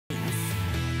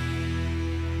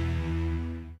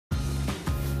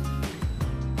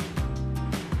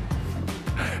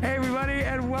Hey,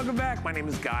 and welcome back. My name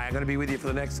is Guy. I'm going to be with you for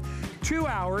the next 2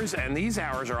 hours, and these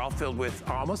hours are all filled with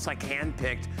almost like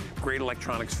hand-picked great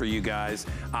electronics for you guys.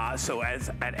 So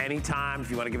at any time, if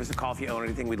you want to give us a call, if you own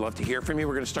anything, we'd love to hear from you.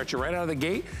 We're going to start you right out of the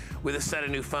gate with a set of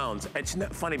new phones. It's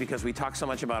funny because we talk so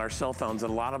much about our cell phones,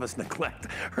 and a lot of us neglect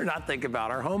or not think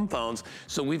about our home phones.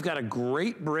 So we've got a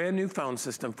great brand new phone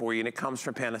system for you, and it comes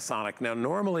from Panasonic. Now,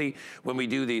 normally when we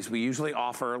do these, we usually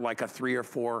offer like a 3 or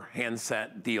 4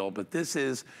 handset deal, but this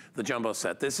is the jumbo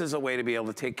set. This is a way to be able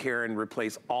to take care and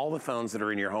replace all the phones that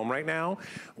are in your home right now.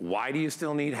 Why do you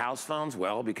still need house phones?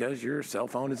 Well, because your cell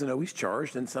phone isn't always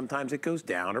charged, and sometimes it goes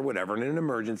down or whatever. And in an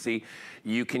emergency,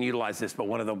 you can utilize this. But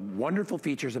one of the wonderful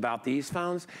features about these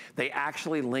phones, they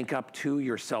actually link up to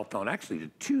your cell phone, actually to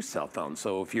 2 cell phones.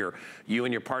 So if you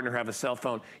and your partner have a cell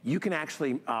phone, you can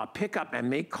actually pick up and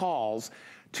make calls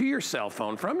to your cell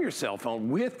phone, from your cell phone,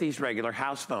 with these regular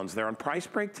house phones. They're on price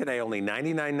break today, only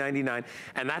 $99.99,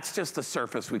 and that's just the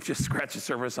surface. We've just scratched the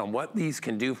surface on what these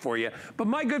can do for you. But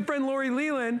my good friend Lori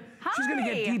Leland, she's gonna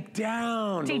get deep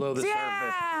down below the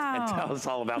surface and tell us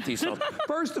all about these phones.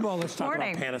 First of all, let's talk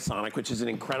about Panasonic, which is an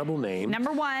incredible name.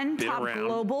 #1 top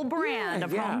global brand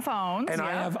of home phones. And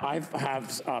I've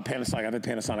Panasonic. I've had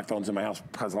Panasonic phones in my house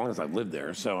as long as I've lived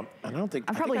there. So I don't think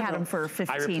I've probably had them for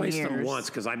 15 years. I replaced them once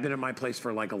because I've been at my place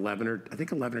for like 11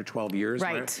 or 12 years.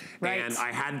 Right. And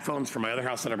I had phones from my other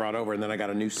house that I brought over, and then I got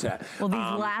a new set. Well, these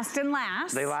last and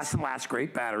last. They last and last.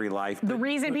 Great battery life. The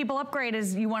reason people upgrade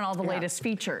is you want all the latest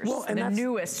features, and the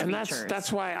newest features.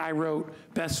 That's why I wrote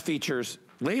best features.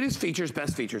 Latest features,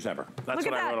 best features ever. That's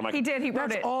what I wrote on my. He did. He wrote it.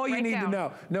 That's all you need to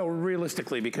know. No,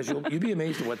 realistically, because you'd be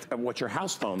amazed at what your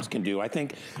house phones can do. I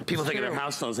think people think of their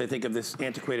house phones, they think of this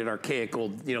antiquated, archaic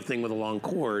old thing with a long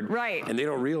cord. Right. And they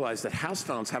don't realize that house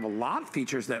phones have a lot of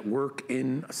features that work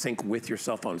in sync with your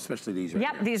cell phone, especially these. Right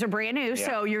here. These are brand new,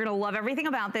 so you're gonna love everything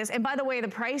about this. And by the way, the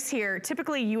price here,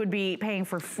 typically you would be paying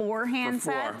for 4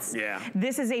 handsets.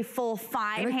 This is a full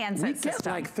 5 handset system. We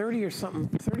get like 30 or something,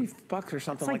 30 bucks or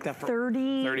something like that.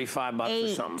 For 35 bucks or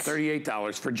something,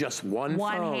 $38 for just one phone.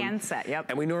 One handset,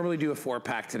 And we normally do a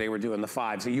 4-pack. Today we're doing the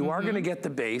 5. So you are gonna get the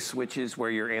base, which is where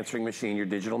your answering machine, your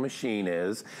digital machine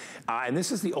is. And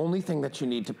this is the only thing that you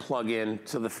need to plug in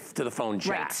to the phone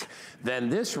jack. Then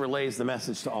this relays the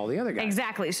message to all the other guys.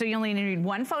 Exactly, so you only need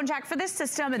 1 phone jack for this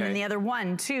system, and then the other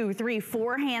 1, 2, 3,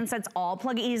 4 handsets all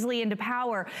plug easily into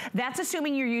power. That's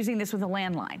assuming you're using this with a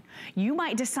landline. You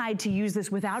might decide to use this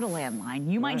without a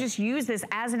landline. You might just use this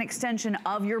as an extension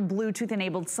of your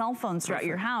Bluetooth-enabled cell phones throughout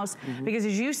your house, because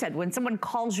as you said, when someone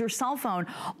calls your cell phone,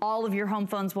 all of your home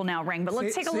phones will now ring. But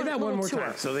let's take a little tour. Say that one more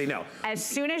time so they know. As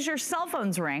soon as your cell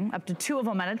phones ring, up to 2 of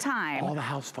them at a time, all the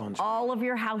house phones ring. All of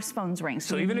your house phones ring.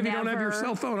 So even if you don't have your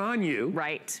cell phone on you,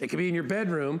 it could be in your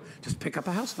bedroom, just pick up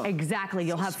a house phone. Exactly,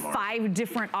 you'll have 5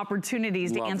 different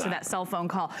opportunities to answer that cell phone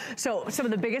call. So some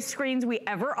of the biggest screens we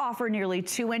ever offer, nearly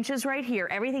 2 inches right here.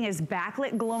 Everything is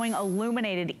backlit, glowing,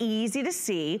 illuminated, easy to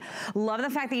see. Love the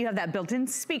fact that you have that built-in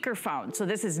speakerphone. So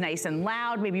this is nice and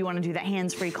loud. Maybe you want to do that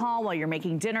hands-free call while you're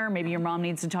making dinner. Maybe your mom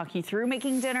needs to talk you through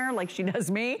making dinner like she does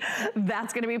me.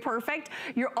 That's going to be perfect.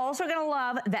 You're also going to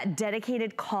love that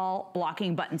dedicated call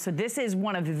blocking button. So this is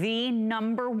one of the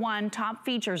 #1 top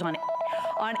features on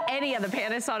any of the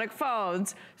Panasonic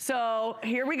phones. So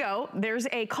here we go. There's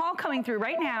a call coming through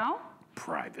right now.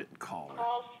 Private caller.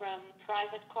 Call from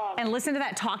private caller. And listen to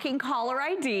that talking caller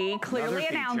ID, clearly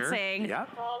announcing.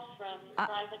 Call from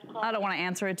private caller. I don't want to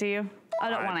answer it, do you? I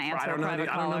don't want to answer a private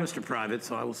caller. I don't know Mr. Private,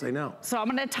 so I will say no. So I'm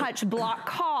going to touch block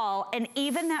call, and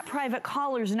even that private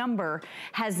caller's number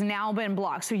has now been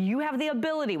blocked. So you have the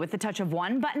ability, with the touch of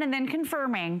 1 button and then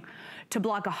confirming, to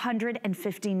block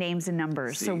 150 names and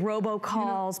numbers. So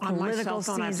robocalls, political season. On my cell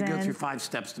phone, I have to go through 5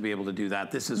 steps to be able to do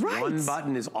that. This is 1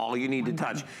 button is all you need to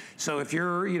touch. So if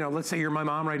you're, let's say you're my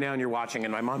mom right now and you're watching,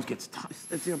 and my mom gets,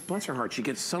 bless her heart, she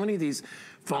gets so many of these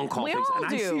phone call things. And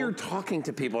I see her talking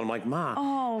to people. I'm like,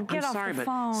 Mom, get off the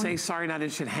phone. Say sorry, not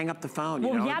interested, hang up the phone.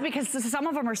 Well, yeah, because some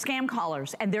of them are scam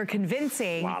callers, and they're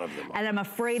convincing. A lot of them are. And I'm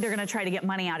afraid they're going to try to get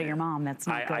money out of your mom. That's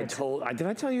not good. Did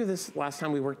I tell you this last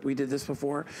time we did this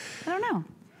before? I don't know.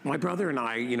 My brother and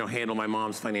I, handle my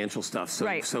mom's financial stuff.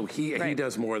 So he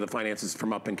does more of the finances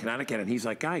from up in Connecticut, and he's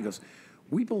like, Guy, he goes,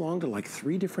 we belong to like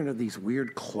 3 different of these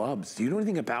weird clubs. Do you know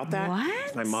anything about that?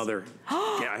 What? My mother,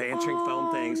 answering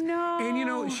phone things. No.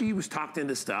 And she was talked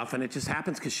into stuff, and it just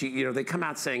happens because they come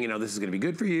out saying, this is gonna be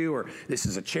good for you, or this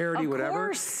is a charity, whatever. Of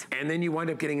course. And then you wind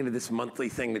up getting into this monthly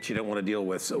thing that you don't want to deal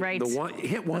with. So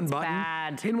hit one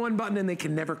button, hit 1 button, and they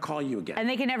can never call you again. And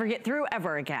they can never get through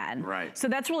ever again. Right. So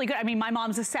that's really good. I mean, my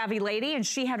mom's a savvy lady, and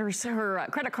she had her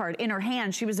credit card in her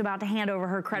hand. She was about to hand over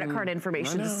her credit card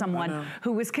information to someone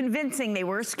who was convincing they they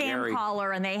were a scam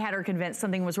caller and they had her convinced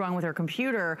something was wrong with her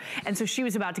computer. And so she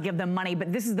was about to give them money,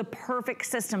 but this is the perfect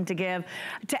system to give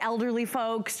to elderly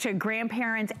folks, to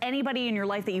grandparents, anybody in your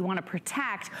life that you want to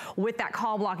protect with that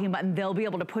call blocking button. They'll be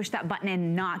able to push that button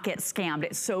and not get scammed.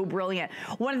 It's so brilliant.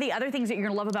 One of the other things that you're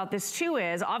gonna love about this too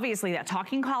is obviously that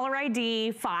talking caller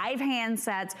ID, 5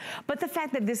 handsets, but the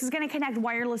fact that this is gonna connect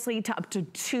wirelessly to up to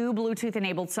 2 Bluetooth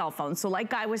enabled cell phones. So like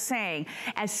Guy was saying,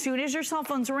 as soon as your cell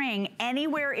phones ring,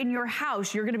 anywhere in your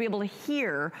house, you're gonna be able to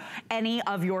hear any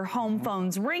of your home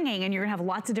phones ringing, and you're gonna have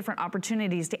lots of different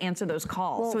opportunities to answer those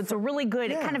calls. Well, so it's a really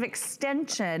good kind of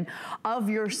extension of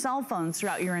your cell phones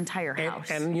throughout your entire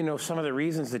house. And you know, some of the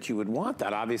reasons that you would want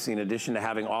that, obviously in addition to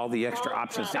having all the extra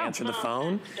options to answer the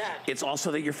phone, it's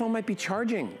also that your phone might be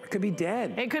charging. It could be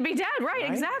dead. It could be dead, right?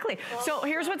 Exactly. So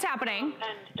here's what's happening.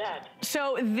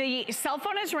 So the cell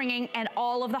phone is ringing and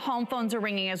all of the home phones are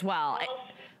ringing as well.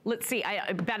 Let's see,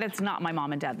 I bet it's not my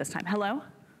mom and dad this time. Hello?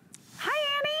 Hi,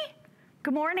 Annie.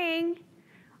 Good morning.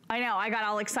 I know, I got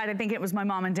all excited thinking it was my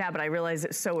mom and dad, but I realized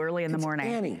it's so early in the morning.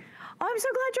 Annie. Oh, I'm so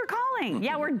glad you're calling.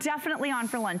 Yeah, we're definitely on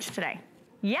for lunch today.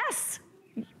 Yes.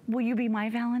 Will you be my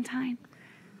Valentine?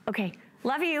 Okay,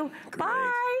 love you. Great.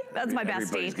 Bye. That's my bestie.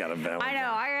 Everybody's got a Valentine.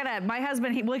 I know, my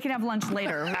husband, we can have lunch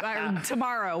later,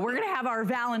 tomorrow. We're gonna have our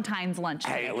Valentine's lunch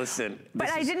today. Hey, listen. But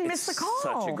I didn't miss the call.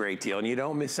 Such a great deal, and you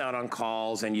don't miss out on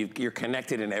calls, and you're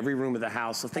connected in every room of the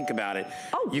house, so think about it.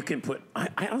 Oh. You can put, I'm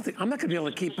not gonna be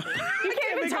able to keep, you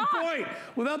can't even talk. Make a point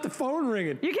without the phone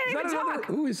ringing. You can't even talk.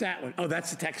 Who is that one? Oh,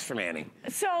 that's a text from Annie.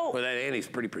 So. Well, that Annie's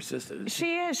pretty persistent.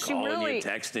 She is, she really. Calling you,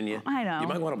 texting you. I know. You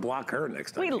might want to block her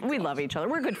next time. We love each other.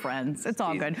 We're good friends. It's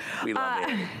all good. We love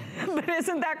Annie. But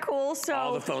isn't that cool? So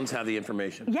all the phones have the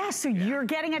information. Yeah, so you're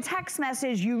getting a text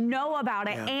message, you know about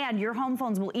it, and your home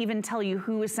phones will even tell you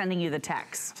who is sending you the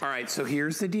text. All right, so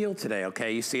here's the deal today,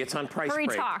 okay? You see it's on price break.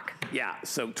 Hurry talk. Yeah,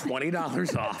 so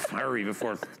 $20 off. Hurry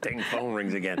before dang phone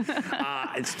rings again.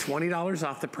 It's $20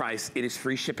 off the price. It is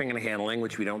free shipping and handling,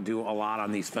 which we don't do a lot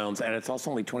on these phones, and it's also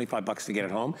only 25 bucks to get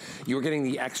it home. You're getting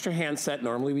the extra handset.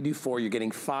 Normally we do 4. You're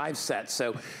getting 5 sets.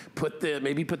 So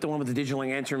maybe put the one with the digital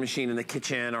answering machine in the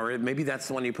kitchen, or maybe that's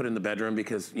the one you put in the bedroom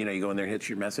because you know you go in there and hit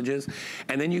your messages,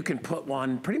 and then you can put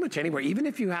one pretty much anywhere. Even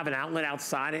if you have an outlet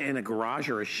outside in a garage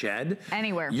or a shed,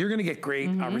 anywhere, you're going to get great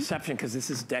reception because this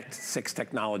is DECT 6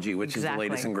 technology, which is the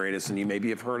latest and greatest. And you maybe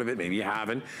have heard of it, maybe you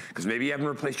haven't, because maybe you haven't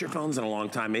replaced your phones in a long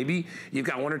time. Maybe you've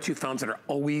got 1 or 2 phones that are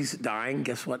always dying.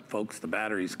 Guess what, folks? The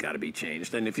battery's got to be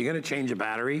changed. And if you're going to change a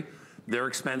battery, they're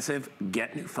expensive.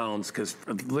 Get new phones, because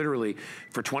literally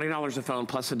for $20 a phone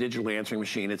plus a digital answering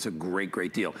machine, it's a great,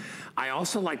 great deal. I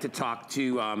also like to talk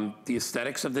to the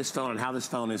aesthetics of this phone and how this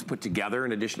phone is put together,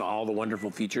 in addition to all the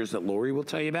wonderful features that Lori will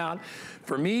tell you about.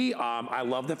 For me, I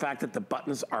love the fact that the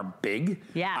buttons are big.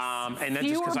 Yes. And that's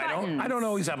just because I don't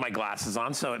always have my glasses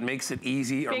on, so it makes it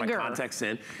easy, or my contacts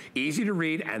in, easy to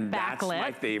read, and that's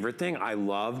my favorite thing. I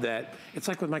love that. It's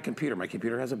like with my computer. My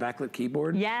computer has a backlit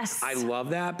keyboard. Yes. I love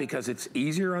that because it's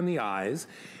easier on the eyes.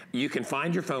 You can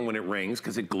find your phone when it rings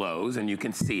because it glows and you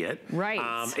can see it. Right.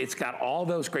 It's got all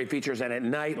those great features, and at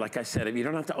night, like I said, you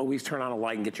don't have to always turn on a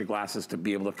light and get your glasses to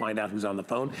be able to find out who's on the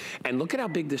phone. And look at how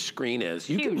big this screen is.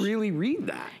 You can really read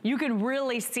that. You can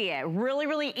really see it. Really,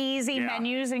 really easy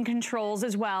menus and controls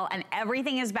as well, and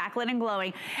everything is backlit and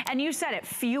glowing. And you said it,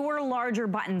 fewer, larger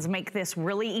buttons make this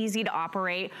really easy to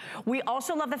operate. We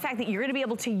also love the fact that you're gonna be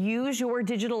able to use your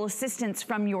digital assistants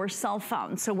from your cell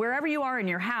phone. So wherever you are in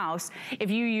your house,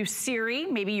 if you use Siri,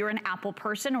 maybe you're an Apple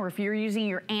person, or if you're using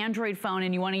your Android phone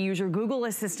and you want to use your Google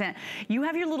Assistant, you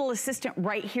have your little assistant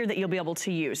right here that you'll be able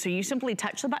to use. So you simply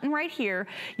touch the button right here,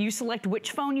 you select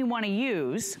which phone you want to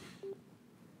use.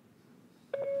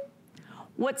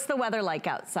 What's the weather like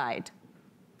outside?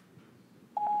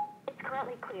 It's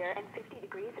currently clear and 50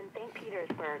 degrees in St.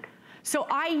 Petersburg. So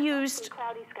I used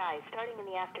cloudy skies starting in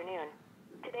the afternoon.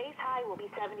 Today's high will be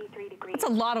 73 degrees. That's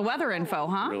a lot of weather info,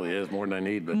 huh? It really is, more than I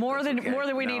need. But more than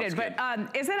we needed. But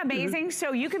isn't that amazing?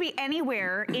 So you could be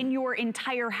anywhere in your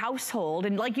entire household,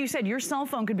 and like you said, your cell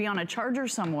phone could be on a charger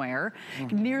somewhere,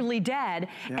 nearly dead,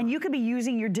 and you could be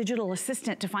using your digital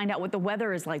assistant to find out what the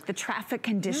weather is like, the traffic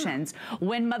conditions,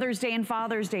 when Mother's Day and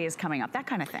Father's Day is coming up, that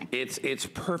kind of thing. It's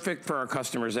perfect for our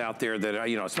customers out there that are,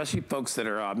 you know, especially folks that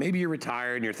are maybe you're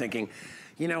retired and you're thinking,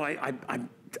 you know,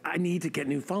 I need to get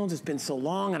new phones. It's been so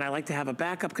long, and I like to have a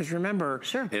backup, because remember,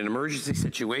 in an emergency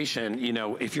situation, you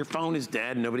know, if your phone is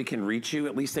dead and nobody can reach you,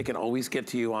 at least they can always get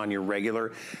to you on your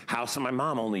regular house. And my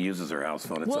mom only uses her house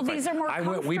phone. It's these are more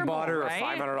comfortable, we bought her a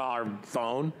 $500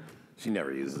 phone. She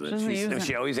never uses it.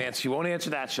 She always answers. She won't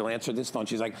answer that. She'll answer this phone.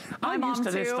 She's like, I'm used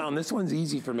to this phone. This one's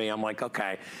easy for me. I'm like,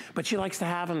 okay. But she likes to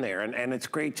have them there. And it's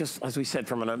great, just as we said,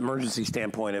 from an emergency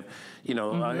standpoint of, you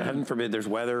know, heaven forbid there's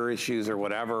weather issues or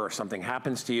whatever, or something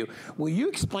happens to you. Will you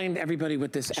explain to everybody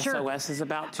what this SOS is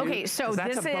about too? Okay, so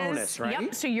that's a bonus, right?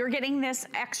 Yep, so you're getting this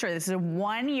extra. This is a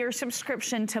 1-year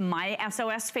subscription to My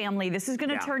SOS Family. This is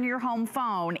gonna turn your home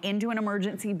phone into an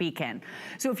emergency beacon.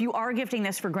 So if you are gifting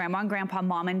this for grandma and grandpa,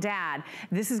 mom and dad,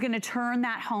 this is gonna turn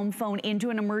that home phone into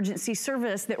an emergency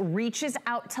service that reaches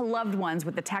out to loved ones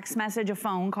with a text message, a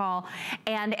phone call,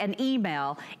 and an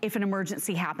email if an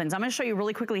emergency happens. I'm gonna show you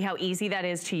really quickly how easy that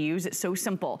is to use. It's so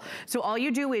simple. So all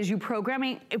you do is you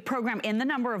program in the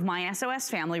number of My SOS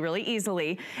Family really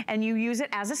easily, and you use it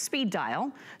as a speed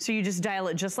dial. So you just dial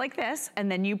it just like this, and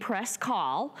then you press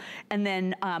call, and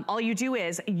then all you do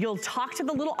is you'll talk to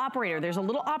the little operator. There's a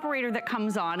little operator that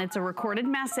comes on. It's a recorded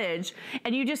message,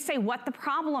 and you just say what the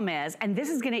problem is, and this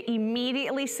is gonna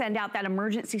immediately send out that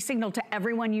emergency signal to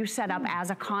everyone you set up as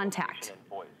a contact.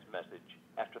 Voice message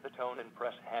after the tone and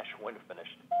press hash when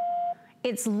finished.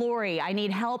 It's Lori, I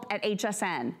need help at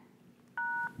HSN.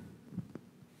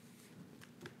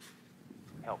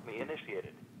 Help me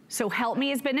initiated. So help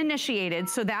me has been initiated,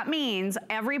 so that means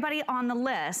everybody on the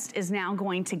list is now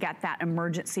going to get that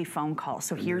emergency phone call.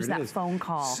 So here's that phone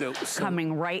call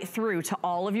coming right through to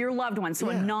all of your loved ones. So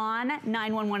a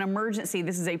non-911 emergency,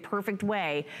 this is a perfect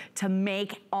way to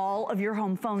make all of your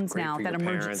home phones now that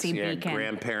emergency beacon.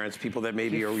 Grandparents, people that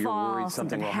maybe you're worried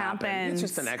something will happen. It's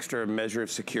just an extra measure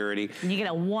of security. And you get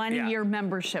a 1-year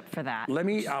membership for that. Let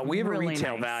me, we have a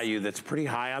retail value that's pretty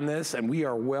high on this, and we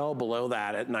are well below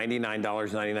that at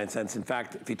 $99.99. In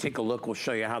fact, if you take a look, we'll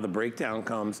show you how the breakdown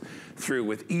comes through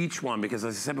with each one, because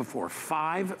as I said before,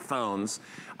 5 phones,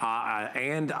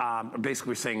 and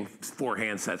basically we're saying 4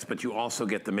 handsets, but you also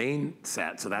get the main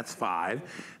set, so that's 5.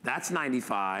 That's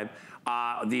 $95.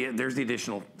 There's the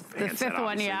additional handset, 5th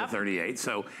one, the 38.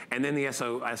 So, and then the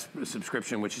SOS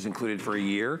subscription, which is included for a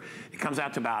year. It comes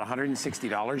out to about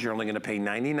 $160. You're only gonna pay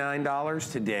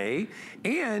 $99 today,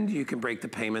 and you can break the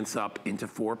payments up into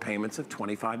 4 payments of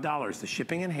 $25. The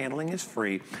shipping and handling is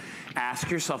free. Ask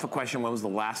yourself a question: when was the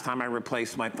last time I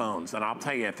replaced my phones? And I'll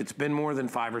tell you, if it's been more than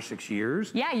 5 or 6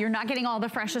 years. Yeah, you're not getting all the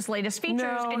freshest, latest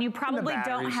features, and you probably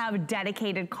don't have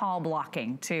dedicated call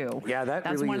blocking too. Yeah, that's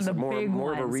really one is of the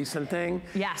more of a recent thing.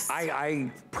 Yes.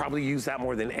 I probably use that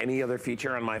more than any other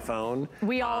feature on my phone.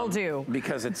 We all do.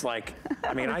 Because it's like,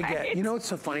 I mean, I get, you know what's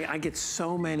so funny? I get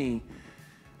so many,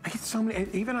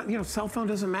 even, you know, cell phone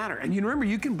doesn't matter. And you remember,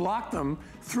 you can block them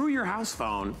through your house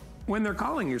phone when they're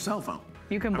calling your cell phone.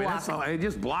 You can block. I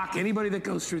just block anybody that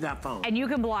goes through that phone. And you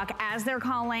can block as they're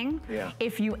calling,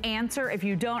 if you answer, if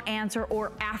you don't answer,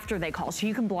 or after they call. So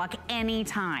you can block any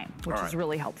time, which is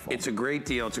really helpful. It's a great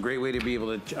deal. It's a great way to be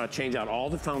able to change out all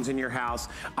the phones in your house.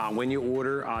 When you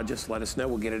order, just let us know.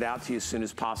 We'll get it out to you as soon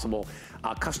as possible.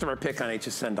 Customer pick on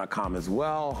hsn.com as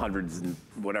well. Hundreds and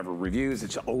whatever reviews.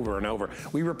 It's over and over.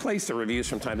 We replace the reviews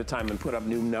from time to time and put up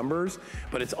new numbers,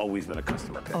 but it's always been a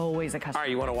customer pick. Always a customer. All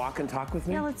right, you want to walk and talk with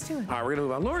me? Yeah, let's do it. All right, we're gonna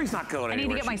move on. Lori's not going anywhere. I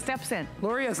need to get my steps in.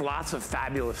 Lori has lots of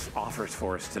fabulous offers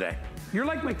for us today. You're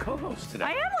like my co-host today.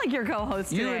 I am like your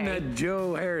co-host today. You and that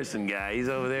Joe Harrison guy. He's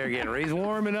over there getting ready. He's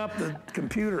warming up the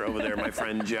computer over there, my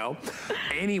friend Joe.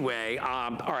 Anyway,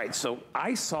 all right, so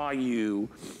I saw you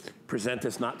present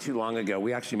this not too long ago.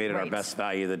 We actually made it our best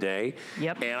value of the day.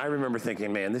 Yep. And I remember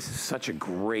thinking, man, this is such a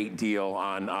great deal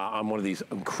on one of these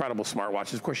incredible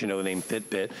smartwatches. Of course, you know the name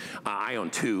Fitbit. I own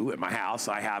 2 at my house.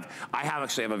 I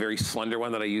actually have a very slender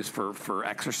one that I use for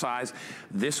exercise.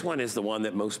 This one is the one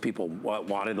that most people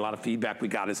wanted. A lot of feedback we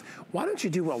got is, why don't you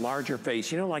do a larger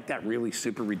face? You know, like that really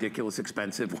super ridiculous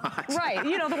expensive watch. Right,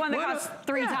 you know, the one that costs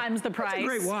 3 times the price. It's a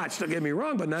great watch, don't get me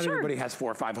wrong, but not everybody has $400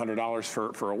 or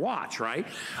 $500 for a watch, right?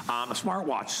 A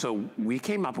smartwatch. So we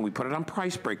came up and we put it on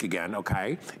price break again,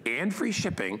 okay? And free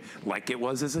shipping, like it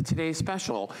was as a today's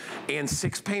special, and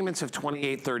 6 payments of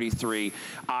 $28.33.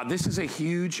 This is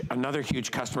another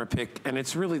huge customer pick, and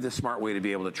it's really the smart way to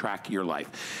be able to track your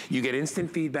life. You get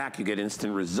instant feedback, you get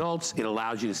instant results. It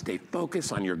allows you to stay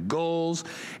focused on your goals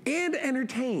and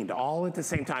entertained all at the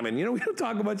same time. And you know, we don't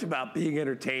talk much about being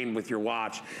entertained with your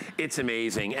watch. It's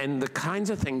amazing. And the kinds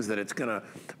of things that it's gonna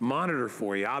monitor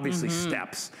for you, obviously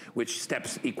steps, which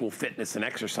steps equal fitness and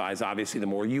exercise. Obviously, the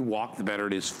more you walk, the better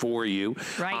it is for you.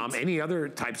 Right. Any other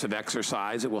types of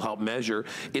exercise, it will help measure.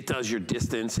 It does your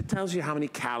distance. It tells you how many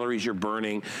calories you're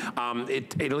burning.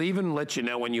 It'll even let you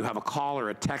know when you have a call or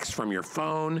a text from your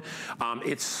phone.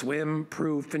 It's swim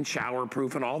proof and shower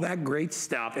proof and all that great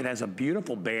stuff. It has a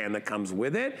beautiful band that comes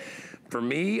with it. For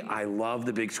me, I love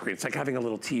the big screen. It's like having a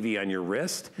little TV on your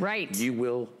wrist. Right. You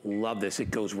will love this.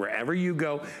 It goes wherever you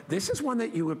go. This is one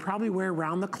that you would probably wear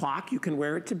around the clock. You can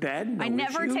wear it to bed. No I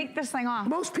never issue. take this thing off.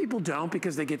 Most people don't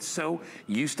because they get so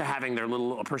used to having their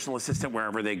little personal assistant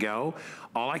wherever they go.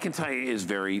 All I can tell you is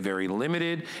very, very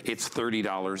limited. It's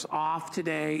 $30 off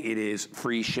today. It is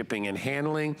free shipping and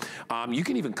handling. You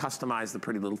can even customize the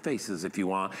pretty little faces if you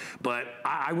want. But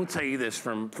I will tell you this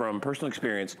from personal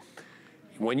experience.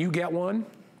 When you get one,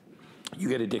 you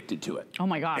get addicted to it. Oh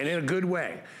my gosh. And in a good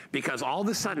way, because all of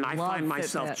a sudden I find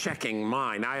myself Fitbit. checking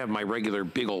mine. I have my regular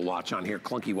big old watch on here,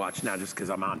 clunky watch now just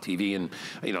because I'm on TV and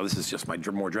you know, this is just my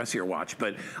more dressier watch,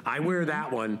 but I wear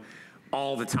that one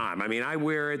all the time. I mean, I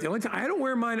wear it. The only time I don't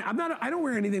wear mine. I don't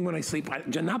wear anything when I sleep.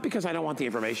 Not because I don't want the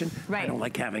information. Right. I don't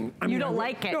like having. You don't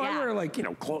like it. No, yeah. I wear like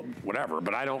whatever.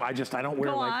 But I don't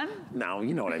wear Go like. on. No,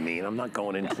 you know what I mean. I'm not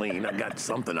going in clean. I've got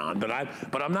something on, but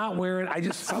I'm not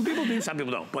wearing. Some people do, some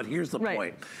people don't. But here's the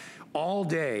point. All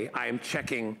day I am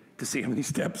checking to see how many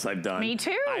steps I've done. Me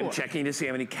too. I'm checking to see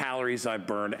how many calories I've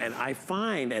burned. And I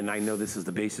find, and I know this is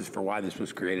the basis for why this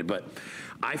was created, but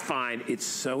I find it's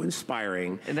so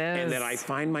inspiring. It is. And then I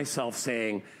find myself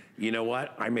saying, you know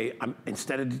what?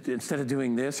 Instead of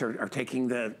doing this or taking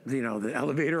the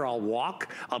elevator, I'll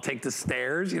walk. I'll take the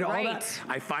stairs. All that.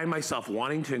 I find myself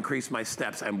wanting to increase my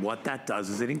steps, and what that does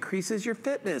is it increases your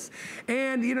fitness,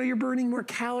 and you're burning more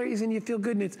calories, and you feel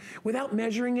good. And it's without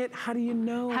measuring it. How do you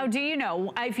know? How do you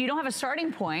know? If you don't have a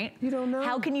starting point, you don't know.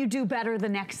 How can you do better the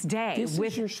next day? This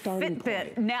with is your starting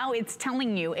Fitbit, point. now it's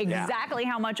telling you exactly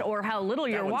how much or how little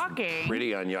you're walking.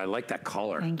 Pretty on you. I like that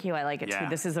color. Thank you. I like it too.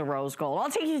 This is a rose gold.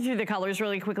 I'll take you through the colors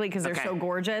really quickly because they're so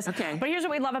gorgeous. Okay. But here's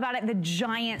what we love about it, the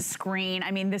giant screen. I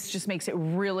mean, this just makes it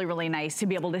really, really nice to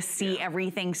be able to see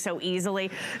everything so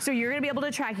easily. So you're gonna be able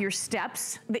to track your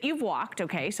steps that you've walked,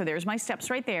 okay? So there's my steps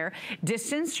right there.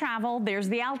 Distance traveled, there's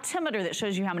the altimeter that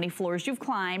shows you how many floors you've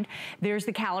climbed. There's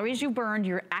the calories you burned,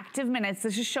 your active minutes.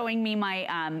 This is showing me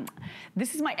my,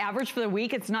 this is my average for the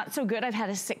week. It's not so good. I've had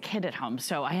a sick kid at home,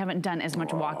 so I haven't done as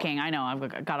much walking. I know,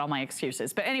 I've got all my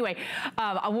excuses. But anyway,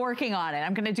 I'm working on it.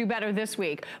 I'm gonna do better this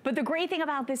week. But the great thing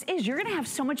about this is you're gonna have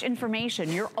so much information.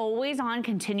 You're always on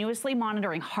continuously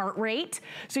monitoring heart rate.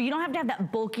 So you don't have to have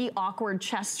that bulky, awkward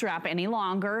chest strap any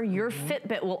longer. Your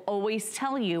Fitbit will always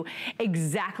tell you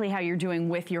exactly how you're doing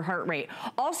with your heart rate.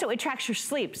 Also, it tracks your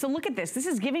sleep. So look at this. This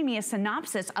is giving me a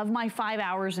synopsis of my 5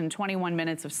 hours and 21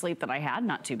 minutes of sleep that I had.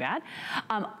 Not too bad.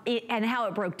 And how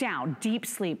it broke down. Deep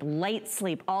sleep, light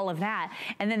sleep, all of that.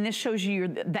 And then this shows you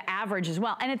the average as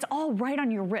well. And it's all right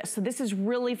on your wrist. So this is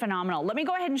really phenomenal. Let me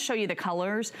go ahead and show you the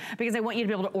colors because I want you to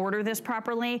be able to order this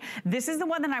properly. This is the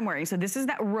one that I'm wearing. So this is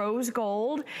that rose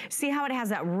gold. See how it has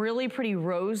that really pretty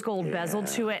rose gold bezel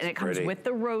to it, and it comes with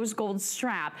the rose gold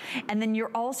strap. And then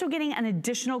you're also getting an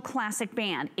additional classic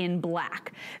band in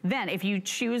black. Then if you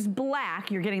choose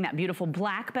black, you're getting that beautiful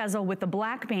black bezel with the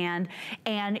black band,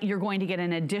 and you're going to get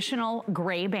an additional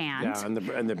gray band. Yeah,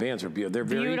 and the bands are beautiful. They're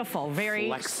very beautiful, very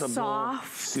flexible,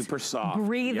 soft, super soft,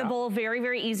 breathable, very,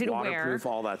 very easy to wear. Waterproof,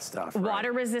 all that stuff.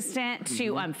 Water resistant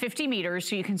to 50 meters,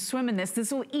 so you can swim in this.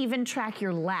 This will even track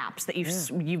your laps that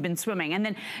you've been swimming. And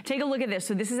then take a look at this.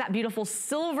 So this is that beautiful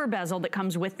silver bezel that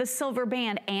comes with the silver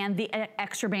band, and the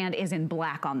extra band is in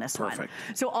black on this one.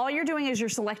 So all you're doing is you're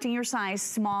selecting your size,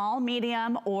 small,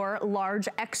 medium, or large,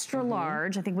 extra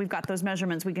large. I think we've got those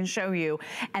measurements we can show you,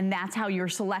 and that's how you're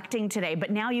selecting today.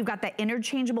 But now you've got that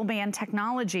interchangeable band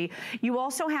technology. You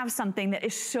also have something that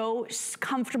is so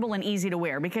comfortable and easy to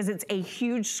wear because it's a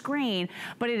huge screen,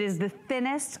 but it is the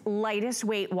thinnest, lightest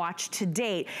weight watch to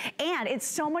date. And it's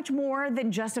so much more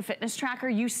than just a fitness tracker.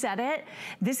 You said it.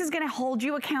 This is gonna hold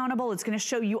you accountable. It's gonna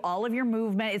show you all of your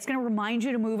movement. It's gonna remind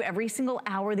you to move every single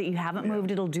hour that you haven't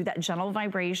moved. It'll do that gentle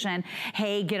vibration.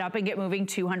 Hey, get up and get moving,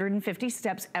 250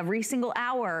 steps every single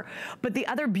hour. But the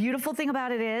other beautiful thing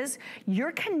about it is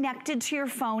you're connected to your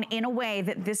phone in a way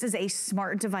that this is a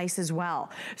smart device as well.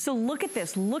 So look at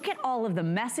this. Look at all of the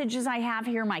messages I have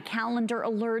here, my calendar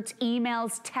alerts,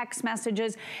 emails, text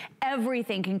messages,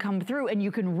 everything can come through and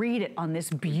you can read it on this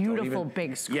beautiful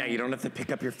big screen. Yeah, you don't have to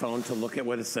pick up your phone to look at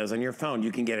what it says on your phone.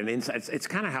 You can get an insight. It's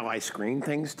kind of how I screen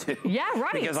things too. Yeah,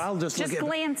 right. Because I'll just look at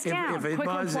glance down, if it quick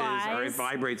buzzes replies. or it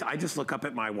vibrates, I just look up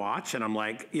at my watch and I'm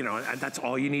like, that's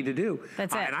all you need to do.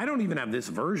 That's it. And I don't even have this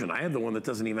version. I have the one that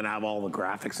doesn't even have all the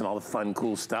graphics and all the fun,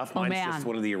 cool stuff. Mine's just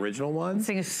one of the original ones. This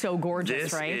thing is so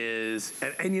gorgeous, right? This is,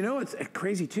 and it's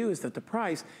crazy too, is that the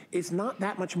price is not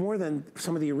that much more than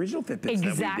some of the original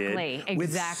Fitbits that we did.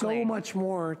 With so much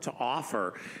more to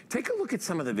offer. Take a look at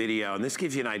some of the video, and this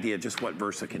gives you an idea of just what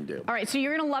Versa can do. All right, so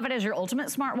you're gonna love it as your ultimate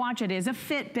smartwatch. It is a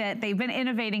Fitbit. They've been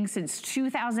innovating since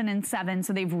 2007,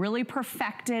 so they've really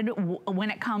perfected when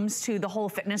it comes to the whole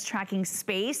fitness tracking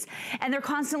space, and they're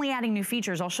constantly adding new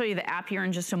features. I'll show you the app here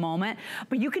in just a moment,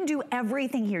 but you can do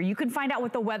everything here. You can find out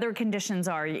what the weather conditions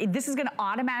are. This is gonna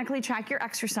automatically track your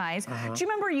exercise. Do you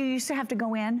remember you used to have to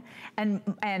go in and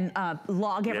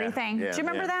log everything? Do you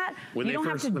remember that? You don't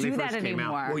have to do that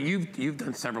anymore. Well, you've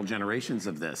done several generations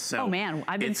of this. So oh man,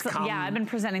 I've been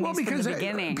presenting these from the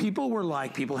beginning.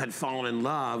 People had fallen in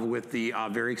love with the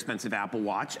very expensive Apple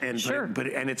Watch, and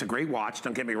and it's a great watch.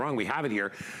 Don't get me wrong, we have it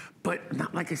here, but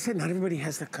not, like I said, not everybody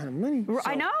has that kind of money. So,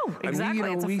 I know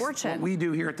exactly. It's a fortune. What we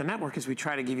do here at the network is we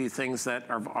try to give you things that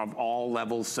are of all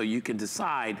levels, so you can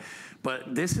decide.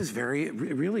 But this is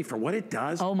really for what it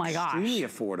does. Oh my gosh, extremely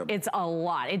affordable. It's a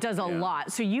lot. It does a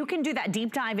lot. So you can do that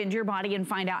deep dive into your body and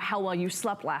find out how well you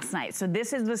slept last night. So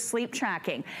this is the sleep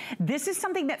tracking. This is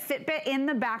something that Fitbit in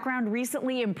the background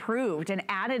recently improved and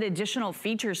added additional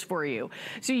features for you.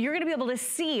 So you're gonna be able to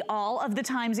see all of the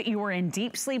times that you were in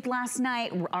deep sleep last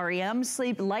night, REM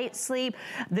sleep, light sleep,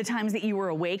 the times that you were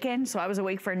awakened. So I was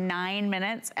awake for 9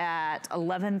 minutes at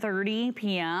 11:30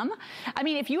 p.m. I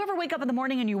mean, if you ever wake up in the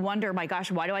morning and you wonder, my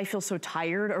gosh, why do I feel so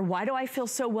tired? Or why do I feel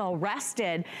so well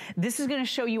rested? This is gonna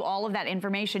show you all of that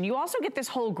information. You also get this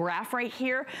whole graph right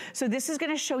here. So this is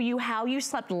gonna show you how you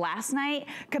slept last night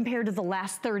compared to the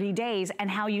last 30 days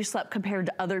and how you slept compared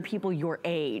to other people your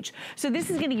age. So this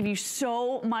is gonna give you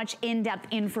so much in-depth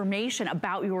information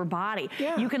about your body.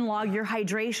 You can log your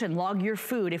hydration, log your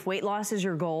food. If weight loss is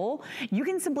your goal, you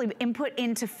can simply input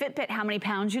into Fitbit how many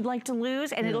pounds you'd like to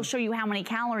lose, and it'll show you how many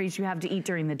calories you have to eat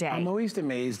during the day. I'm always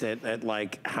amazed at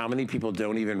like how many people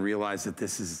don't even realize that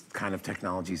this is kind of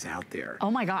technologies out there. Oh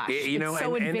my gosh, you know, it's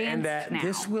so advanced and that now.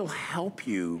 This will help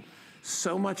you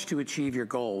so much to achieve your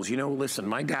goals. You know, listen,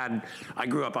 my dad, I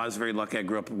was very lucky, I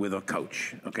grew up with a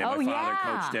coach. Okay, my father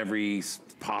coached every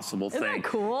possible thing. Isn't that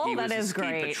cool? He was a ski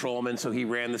patrolman, so he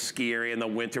ran the ski area in the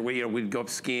winter. We'd go up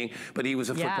skiing, but he was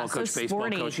a football coach, baseball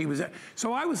coach.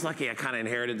 So I was lucky, I kind of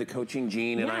inherited the coaching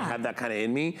gene, and I had that kind of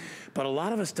in me. But a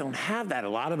lot of us don't have that. A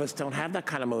lot of us don't have that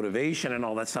kind of motivation and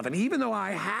all that stuff. And even though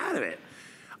I had it,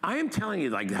 I am telling you,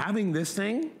 like, having this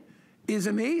thing is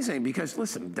amazing, because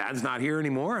listen, Dad's not here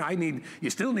anymore. You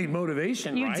still need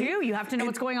motivation, right? You do. You have to know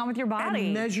what's going on with your body.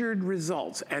 And measured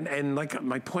results. And like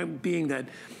my point being that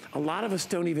a lot of us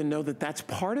don't even know that that's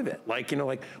part of it. Like, you know,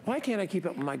 like, why can't I keep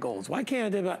up with my goals? Why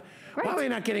can't I do that? Why am I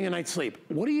not getting a night's sleep?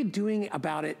 What are you doing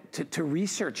about it to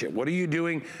research it? What are you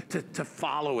doing to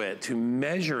follow it, to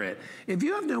measure it? If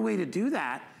you have no way to do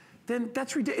that, then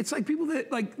that's ridiculous. It's like people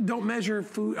that don't measure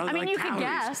food. I mean, like you calories. could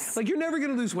guess. Like, you're never going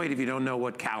to lose weight if you don't know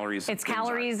what calories. It's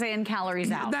calories in,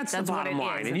 calories out. That's the bottom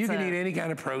line. And you can eat any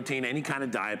kind of protein, any kind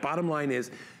of diet. Bottom line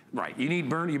is, right, you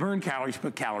burn calories,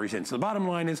 put calories in. So the bottom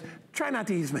line is, try not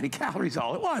to eat as many calories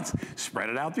all at once. Spread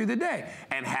it out through the day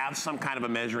and have some kind of a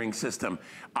measuring system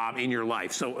in your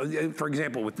life. So for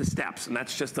example, with the steps, and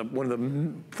that's just one of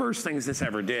the first things this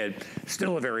ever did,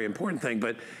 still a very important thing,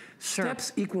 but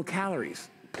steps equal calories.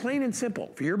 Plain and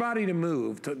simple. For your body to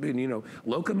move,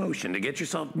 locomotion, to get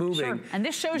yourself moving. And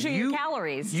this shows you your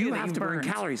calories. You have to burn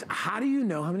calories. How do you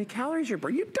know how many calories you're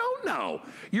burning? You don't know.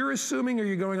 You're assuming, or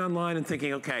you're going online and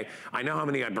thinking, okay, I know how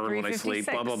many I burn when I sleep,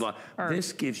 blah, blah, blah.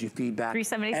 This gives you feedback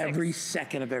every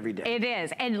second of every day. It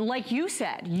is. And like you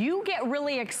said, you get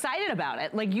really excited about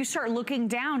it. Like, you start looking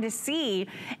down to see,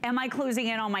 am I closing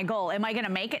in on my goal? Am I going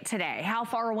to make it today? How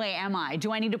far away am I?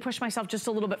 Do I need to push myself just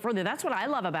a little bit further? That's what I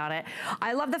love about it.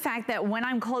 I love the fact that when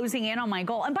I'm closing in on my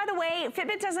goal, and by the way,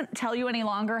 Fitbit doesn't tell you any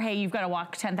longer, hey, you've got to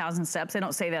walk 10,000 steps. They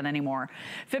don't say that anymore.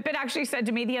 Fitbit actually said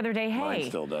to me the other day, hey. Mine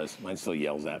still does. Mine still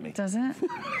yells at me. Does it?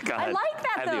 I like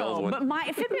that though. But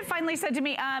Fitbit finally said to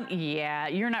me, yeah,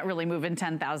 you're not really moving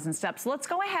 10,000 steps. Let's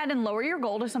go ahead and lower your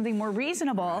goal to something more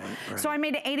reasonable. Right. So I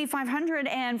made it 8,500,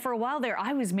 and for a while there,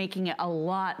 I was making it a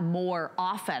lot more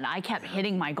often. I kept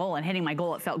hitting my goal and hitting my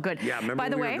goal. It felt good. Yeah,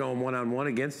 remember we were going one-on-one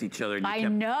against each other. And I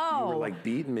know. You were like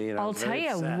beating me. I'll tell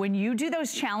you, when you do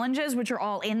those challenges, which are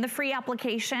all in the free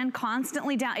application,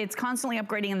 it's constantly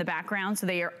upgrading in the background, so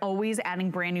they are always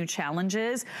adding brand new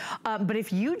challenges. But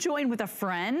if you join with a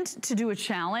friend to do a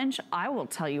challenge, I will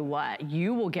tell you what,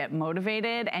 you will get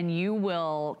motivated and you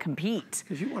will compete.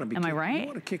 Because you want to be. Am I right? You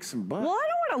want to kick some butt. Well, I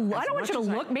don't want you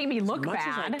to make me look bad.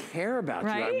 As much as I care about you,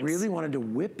 I really wanted to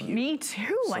whip you. Me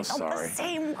too. I felt the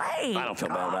same way. I don't feel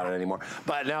bad about it anymore.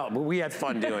 But no, we had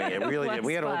fun doing it. Really did.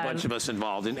 We had a whole bunch of us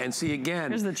involved. And see,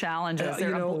 again, here's the challenges.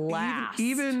 They're a blast.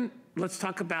 Even let's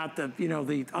talk about the, you know,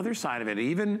 the other side of it.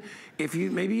 Even if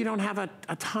maybe you don't have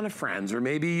a ton of friends, or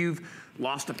maybe you've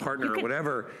lost a partner or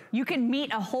whatever. You can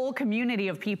meet a whole community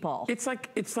of people. It's like,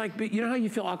 you know how you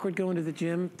feel awkward going to the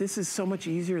gym? This is so much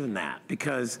easier than that,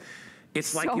 because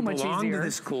it's like you belong to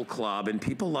this cool club, and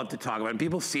people love to talk about it. And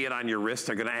people see it on your wrist.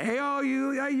 They're gonna, hey, oh,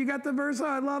 you got the Versa.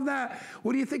 I love that.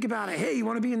 What do you think about it? Hey, you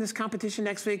want to be in this competition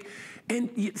next week? And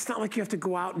it's not like you have to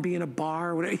go out and be in a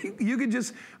bar. Or whatever. You can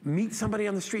just meet somebody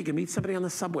on the street. You can meet somebody on the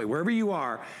subway, wherever you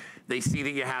are. They see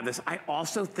that you have this. I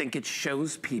also think it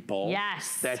shows people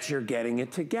that you're getting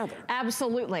it together.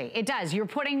 Absolutely, it does. You're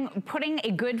putting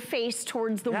a good face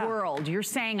towards the world. You're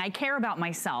saying, I care about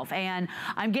myself, and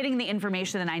I'm getting the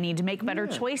information that I need to make better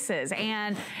choices.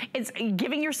 And it's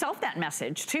giving yourself that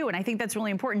message too. And I think that's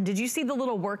really important. Did you see the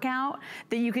little workout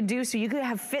that you could do? So you could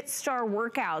have FitStar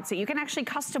workouts that you can actually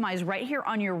customize right here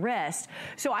on your wrist.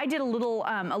 So I did a little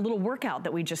workout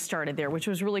that we just started there, which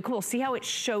was really cool. See how it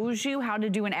shows you how to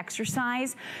do an exercise?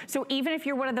 So even if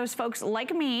you're one of those folks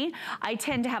like me, I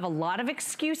tend to have a lot of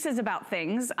excuses about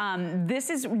things. This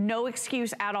is no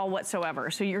excuse at all whatsoever.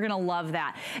 So you're gonna love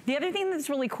that. The other thing that's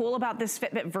really cool about this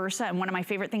Fitbit Versa, and one of my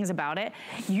favorite things about it,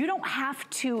 you don't have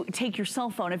to take your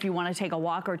cell phone if you wanna take a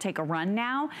walk or take a run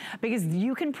now, because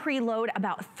you can preload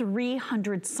about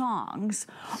 300 songs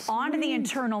onto the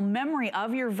internal memory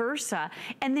of your Versa,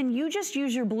 and then you just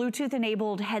use your Bluetooth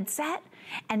enabled headset,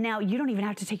 and now you don't even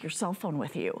have to take your cell phone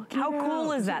with you. How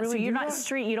cool is that? So you're not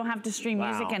you don't have to stream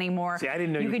music anymore. See, I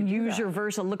didn't know you can use your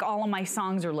Versa. Look, all of my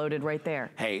songs are loaded right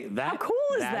there. Hey, how cool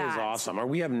is that? That is awesome.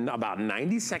 We have about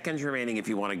 90 seconds remaining if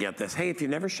you want to get this. Hey, if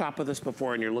you've never shopped with us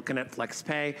before and you're looking at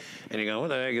FlexPay and you're going, what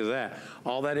the heck is that?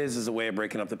 All that is a way of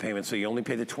breaking up the payment. So you only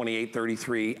pay the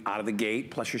 $28.33 out of the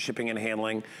gate, plus your shipping and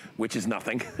handling, which is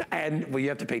nothing. And well, you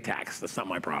have to pay tax. That's not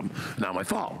my problem. Not my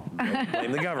fault. Don't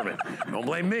blame the government. Don't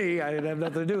blame me. I didn't have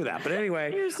nothing to do with that. But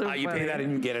anyway, you pay that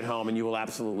and you get it home, and you will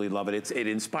absolutely love it. It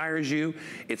inspires you.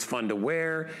 It's fun to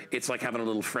wear. It's like having a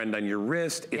little friend on your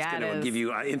wrist. It's going to give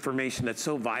you information that's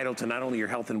so vital to not only your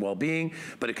health and well-being,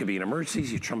 but it could be an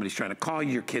emergency. Somebody's trying to call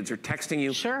you. Your kids are texting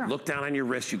you. Sure. Look down on your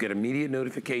wrist. You get immediate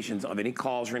notifications of any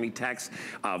calls or any texts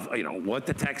of what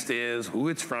the text is, who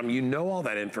it's from. You know all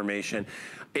that information.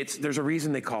 There's a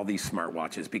reason they call these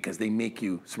smartwatches, because they make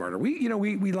you smarter.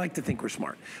 We like to think we're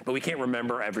smart, but we can't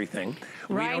remember everything.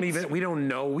 Right. We don't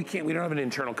know. We don't have an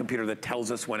internal computer that tells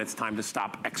us when it's time to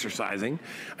stop exercising,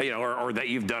 or that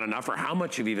you've done enough, or how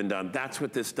much you've even done. That's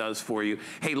what this does for you.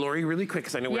 Hey, Lori, really quick,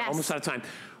 because I know we're almost out of time.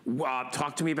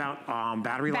 Talk to me about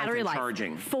battery life and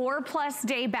charging. 4+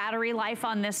 day battery life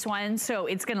on this one, so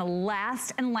it's gonna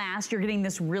last and last. You're getting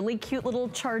this really cute little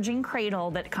charging cradle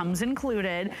that comes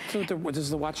included. So does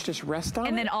the watch just rest on it?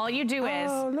 And then all you do is,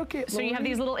 look at so you have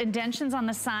these little indentions on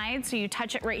the side, so you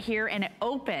touch it right here and it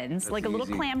opens like a little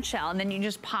clamshell, and then you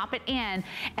just pop it in,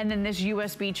 and then this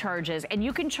USB charges. And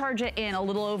you can charge it in a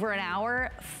little over an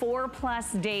hour.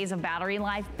 4+ days of battery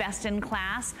life, best in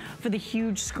class for the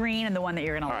huge screen and the one that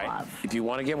you're gonna love. If you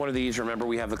want to get one of these, remember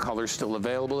we have the colors still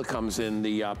available. It comes in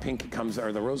the pink,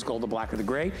 or the rose gold, the black, or the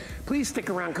gray. Please stick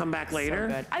around, come back later.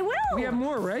 So good. I will. We have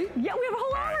more, right? Yeah, we have a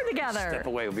whole hour together. Step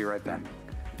away, we'll be right back.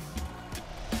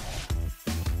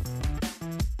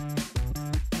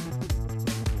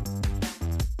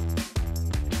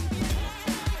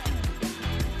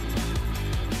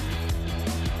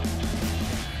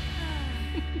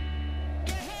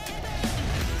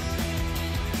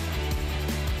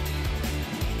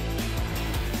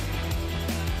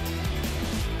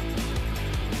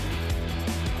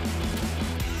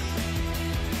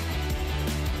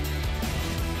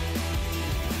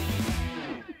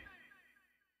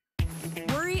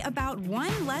 About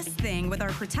one less thing with our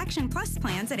Protection Plus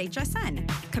plans at HSN.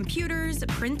 Computers,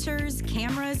 printers,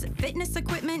 cameras, fitness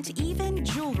equipment, even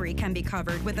jewelry can be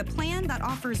covered with a plan that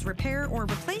offers repair or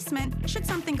replacement should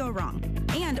something go wrong.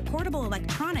 And portable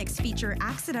electronics feature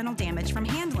accidental damage from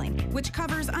handling, which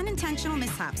covers unintentional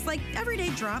mishaps like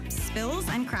everyday drops, spills,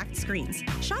 and cracked screens.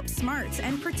 Shop smart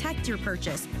and protect your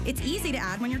purchase. It's easy to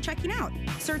add when you're checking out.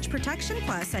 Search Protection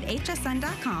Plus at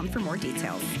hsn.com for more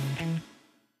details.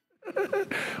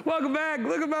 Welcome back.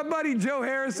 Look at my buddy Joe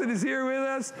Harrison is here with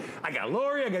us. I got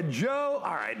Lori, I got Joe.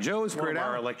 All right, Joe is one of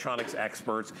our electronics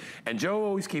experts, and Joe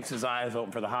always keeps his eyes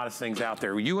open for the hottest things out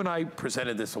there. You and I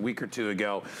presented this a week or two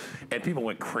ago, and people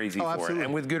went crazy for it,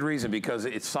 and with good reason, because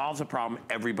it solves a problem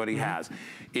everybody has.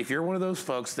 If you're one of those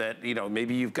folks that,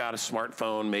 maybe you've got a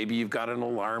smartphone, maybe you've got an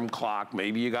alarm clock,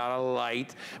 maybe you got a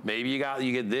light, maybe you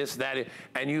get this, that,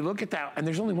 and you look at that, and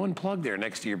there's only one plug there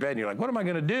next to your bed, and you're like, what am I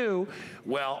gonna do?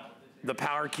 Well, the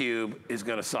Power Cube is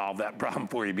gonna solve that problem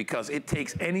for you, because it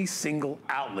takes any single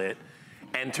outlet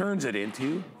and turns it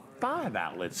into 5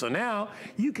 outlets. So now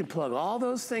you can plug all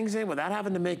those things in without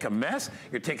having to make a mess.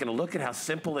 You're taking a look at how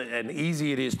simple and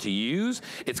easy it is to use.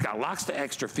 It's got lots of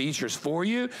extra features for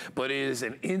you, but it is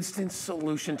an instant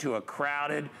solution to a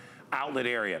crowded outlet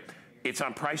area. It's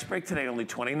on price break today, only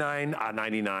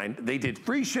 $29.99. They did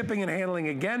free shipping and handling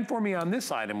again for me on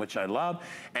this item, which I love.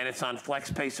 And it's on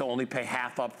FlexPay, so only pay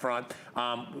half up front.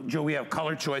 Joe, we have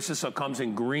color choices, so it comes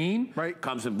in green,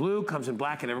 comes in blue, comes in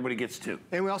black, and everybody gets 2.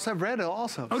 And we also have red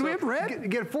also. Oh, do we have red? You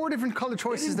get 4 different color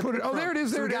choices. Oh, there it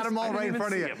is, so we got them all right in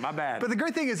front of you. My bad. But the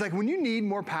great thing is, like, when you need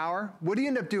more power, what do you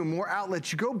end up doing? More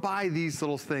outlets. You go buy these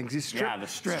little things. These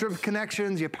strip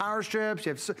connections. You have power strips.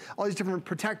 You have all these different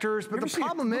protectors. But the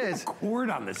problem is, cord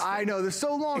on this thing. I know, they're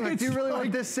so long. Like, do you really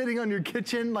want this sitting on your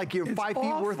kitchen? Like, you have 5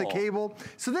 feet worth of cable.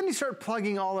 So then you start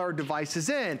plugging all our devices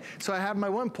in. So I have my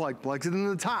one plug, plugs it into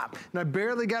the top. And I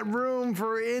barely got room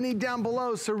for any down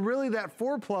below. So really that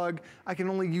 4 plug, I can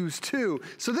only use 2.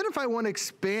 So then if I want to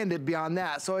expand it beyond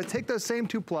that, so I take those same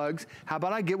 2 plugs, how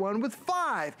about I get one with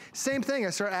 5? Same thing,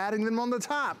 I start adding them on the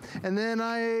top. And then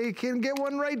I can get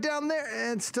one right down there,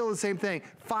 and still the same thing.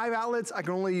 5 outlets, I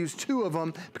can only use 2 of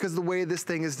them because of the way this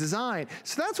thing is designed.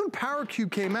 So that's when Power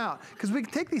Cube came out, because we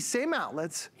can take these same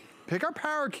outlets, pick our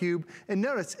Power Cube, and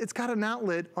notice it's got an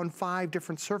outlet on 5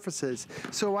 different surfaces.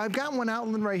 So I've got one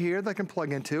outlet right here that I can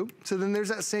plug into. So then there's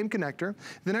that same connector.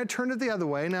 Then I turn it the other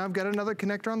way. Now I've got another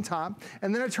connector on top.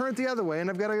 And then I turn it the other way, and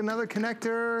I've got another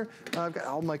connector. I've got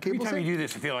all my cables. Every time you do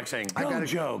this, I feel like saying, go,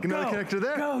 Joe, another connector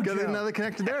there. Go, got Joe. Another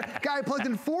connector there. Guy plugged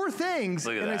in 4 things,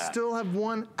 and I still have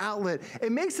 1 outlet.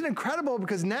 It makes it incredible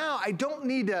because now I don't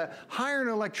need to hire an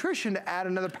electrician to add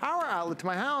another power outlet to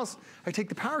my house. I take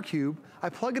the Power Cube, I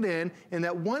plug it in, and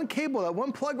that one cable, that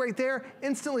one plug right there,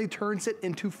 instantly turns it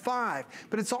into 5.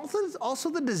 But it's also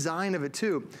the design of it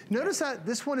too. Notice that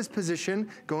this one is positioned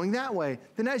going that way.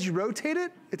 Then as you rotate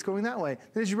it, it's going that way.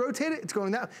 Then as you rotate it, it's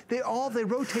going that way. They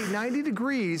rotate 90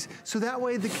 degrees, so that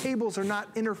way the cables are not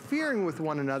interfering with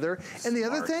one another. And the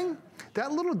other thing,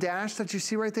 that little dash that you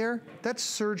see right there, that's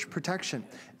surge protection.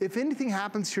 If anything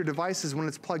happens to your devices when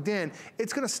it's plugged in,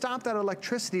 it's gonna stop that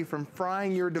electricity from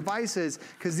frying your devices,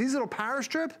 because these little power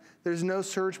strips, there's no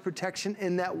surge protection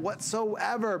in that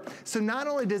whatsoever. So not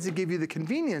only does it give you the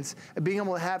convenience of being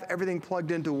able to have everything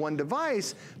plugged into one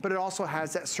device, but it also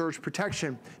has that surge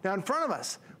protection. Now in front of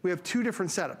us, we have 2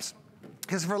 different setups.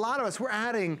 Because for a lot of us, we're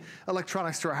adding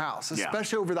electronics to our house,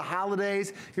 especially over the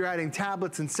holidays. You're adding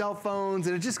tablets and cell phones,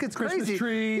 and it just gets crazy. Christmas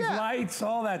trees, lights,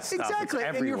 all that stuff. Exactly,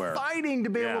 and you're fighting to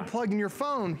be able to plug in your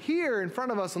phone. Here in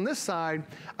front of us on this side,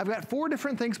 I've got 4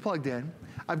 different things plugged in.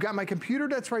 I've got my computer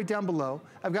that's right down below.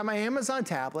 I've got my Amazon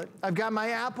tablet. I've got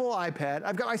my Apple iPad.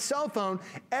 I've got my cell phone.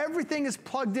 Everything is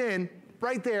plugged in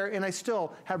right there, and I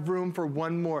still have room for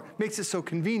 1 more. Makes it so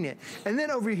convenient. And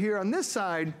then over here on this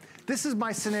side, this is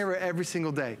my scenario every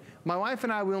single day. My wife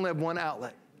and I, we only have 1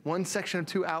 outlet. 1 section of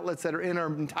 2 outlets that are in our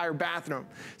entire bathroom.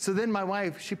 So then my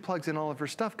wife, she plugs in all of her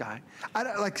stuff, Guy.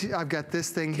 I've got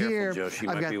this thing here. Joe, she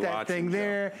I've might got be that watching, thing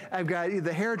there. I've got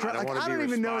the hair dryer. I don't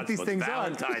even know what these things are.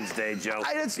 Valentine's Day, Joe.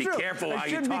 It's be true. careful how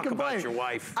you talk about your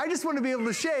wife. I just want to be able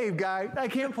to shave, Guy. I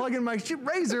can't plug in my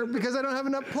razor because I don't have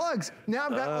enough plugs. Now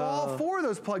I've got all 4 of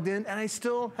those plugged in, and I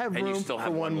still have room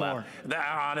for 1 more.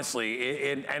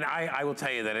 Honestly, and I will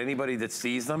tell you that anybody that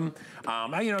sees them,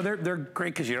 you know, they're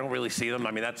great because you don't really see them.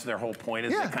 I mean, that's their whole point.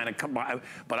 Is they kind of come by.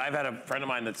 But I've had a friend of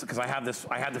mine that's, because I had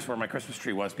this where my Christmas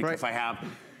tree was, because I have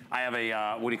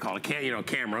a, what do you call it,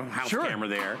 camera, house camera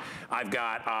there.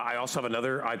 I also have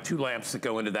I have 2 lamps that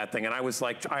go into that thing, and I was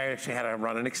like, I actually had to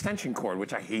run an extension cord,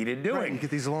 which I hated doing. Right, you get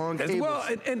these long cables. Well,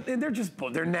 and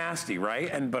they're nasty,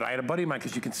 right? But I had a buddy of mine,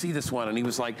 because you can see this one, and he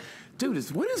was like, dude,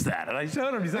 what is that? And I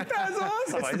showed him, he's like, that's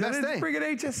awesome. It's the best thing. Bring it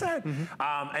HSN.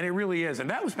 And it really is. And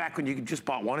that was back when you just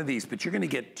bought 1 of these, but you're gonna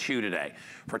get 2 today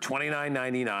for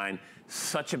 $29.99.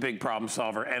 Such a big problem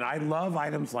solver. And I love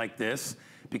items like this,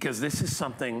 because this is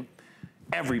something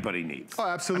everybody needs. Oh,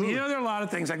 absolutely. I mean, you know, there are a lot of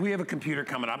things, like we have a computer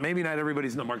coming up. Maybe not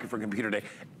everybody's in the market for a computer day.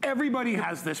 Everybody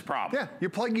has this problem.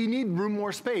 Yeah, you need room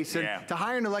more space. And to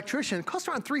hire an electrician, it costs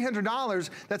around $300.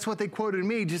 That's what they quoted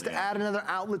me, just to add another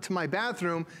outlet to my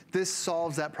bathroom. This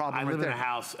solves that problem. I live in a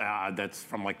house that's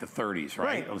from like the 30s,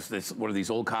 right? It was one of these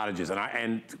old cottages.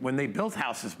 And when they built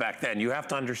houses back then, you have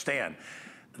to understand,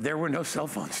 there were no cell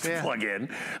phones to plug in.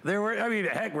 There were, I mean,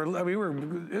 heck, there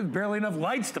was barely enough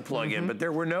lights to plug in, but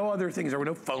there were no other things. There were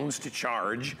no phones to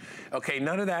charge. Okay,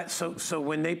 none of that. So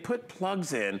when they put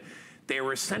plugs in, they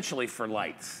were essentially for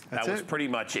lights. That's that was pretty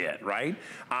much it, right?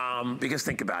 Because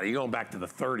think about it, you're going back to the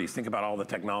 30s, think about all the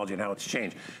technology and how it's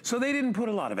changed. So they didn't put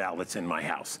a lot of outlets in my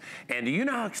house. And do you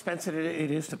know how expensive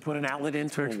it is to put an outlet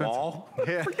into a wall?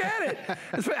 Yeah. Forget it.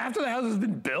 After the house has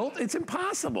been built, it's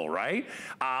impossible, right?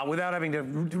 Without having to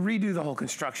redo the whole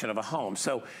construction of a home.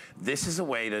 So this is a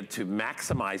way to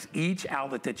maximize each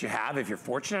outlet that you have. If you're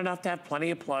fortunate enough to have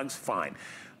plenty of plugs, fine.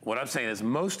 What I'm saying is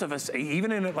most of us,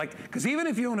 even in because even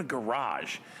if you own a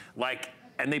garage,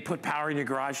 and they put power in your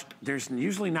garage, there's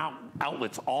usually not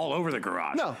outlets all over the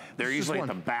garage. No, they're usually at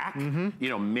the back. You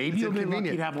know, maybe you'll be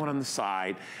lucky to have one on the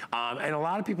side. And a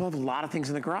lot of people have a lot of things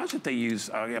in the garage that they use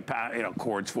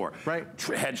cords for. Right.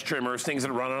 Hedge trimmers, things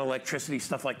that run on electricity,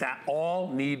 stuff like that,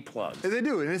 all need plugs. They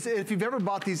do, and if you've ever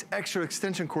bought these extra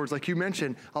extension cords, like you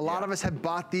mentioned, a lot of us have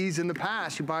bought these in the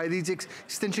past. You buy these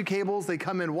extension cables, they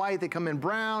come in white, they come in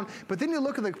brown, but then you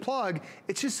look at the plug,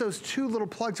 it's just those two little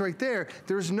plugs right there.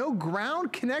 There's no ground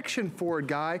connection for it,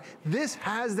 Guy. This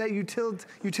has that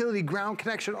utility ground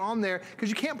connection on there because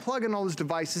you can't plug in all those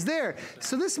devices there.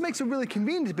 So this makes it really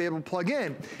convenient to be able to plug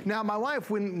in. Now, my wife,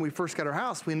 when we first got our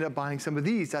house, we ended up buying some of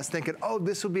these. I was thinking, oh,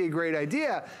 this will be a great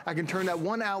idea. I can turn that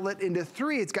one outlet into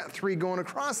three. It's got three going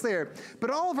across there. But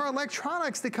all of our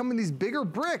electronics, they come in these bigger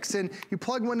bricks, and you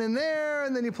plug one in there,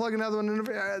 and then you plug another one in.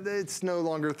 It's no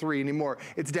longer three anymore.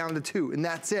 It's down to two, and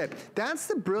that's it. That's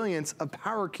the brilliance of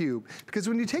Power Cube, because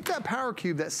when you take that Power Cube,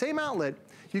 that same outlet,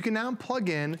 you can now plug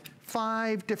in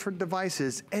 5 different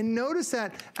devices. And notice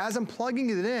that as I'm plugging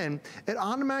it in, it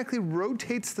automatically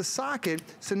rotates the socket,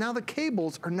 so now the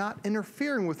cables are not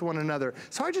interfering with one another.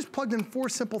 So I just plugged in 4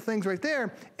 simple things right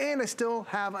there, and I still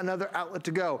have another outlet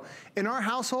to go. In our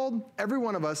household, every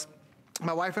one of us,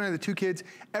 my wife and I, the 2 kids,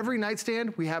 every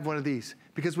nightstand, we have one of these,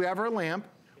 because we have our lamp,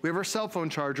 we have our cell phone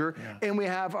charger, and we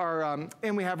have our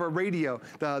radio,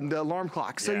 the alarm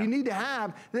clock. So you need to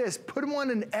have this. Put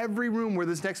one in every room where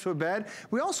there's next to a bed.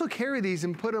 We also carry these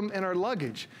and put them in our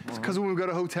luggage, because when we go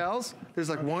to hotels, there's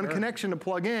like one connection to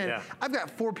plug in. I've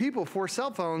got 4 people, 4 cell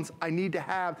phones. I need to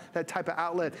have that type of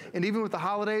outlet. And even with the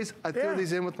holidays, I throw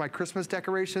these in with my Christmas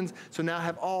decorations. So now I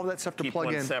have all of that stuff to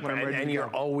plug in when I'm ready to go.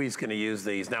 You're always going to use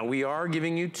these. Now we are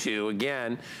giving you 2.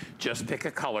 Again, just pick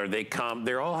a color. They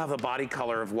all have the body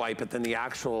color of white, but then the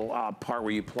actual part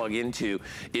where you plug into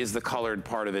is the colored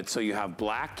part of it. So you have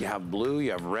black, you have blue,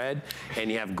 you have red,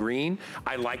 and you have green.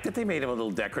 I like that they made them a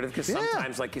little decorative, because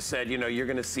sometimes, like you said, you know, you're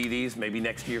gonna see these maybe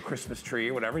next to your Christmas tree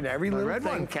or whatever. Every little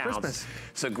thing counts. Christmas.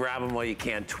 So grab them while you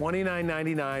can.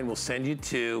 $29.99, we'll send you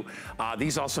 2.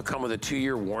 These also come with a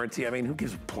 2-year warranty. I mean, who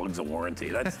gives plugs a warranty?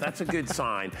 That's a good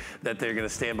sign that they're gonna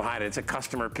stand behind it. It's a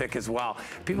customer pick as well.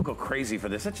 People go crazy for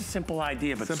this. Such a simple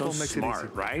idea, but so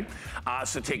smart, right?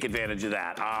 So take advantage of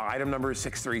that. Item number is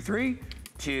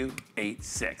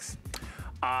 633286.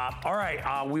 All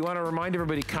right, we want to remind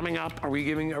everybody coming up. Are we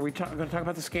going to talk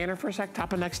about the scanner for a sec?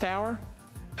 Top of next hour?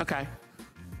 Okay.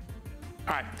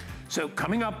 All right. So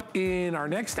coming up in our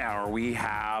next hour, we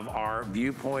have our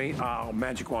Viewpoint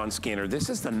Magic Wand scanner. This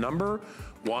is the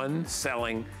 #1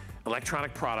 selling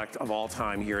electronic product of all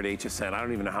time here at HSN. I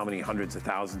don't even know how many hundreds of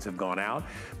thousands have gone out,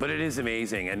 but it is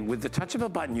amazing. And with the touch of a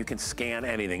button, you can scan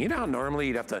anything. You know how normally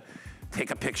you'd have to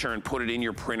take a picture and put it in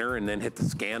your printer and then hit the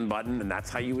scan button, and that's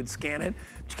how you would scan it?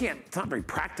 But you can't, it's not very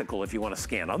practical if you want to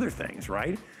scan other things,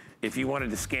 right? If you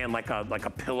wanted to scan like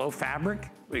a pillow fabric,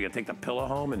 are you gonna take the pillow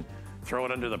home and throw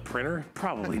it under the printer?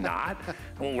 Probably not. It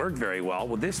won't work very well.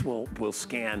 Well, this will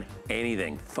scan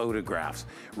anything. Photographs,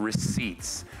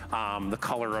 receipts, the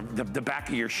color of the back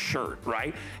of your shirt,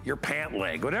 right? Your pant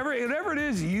leg, whatever it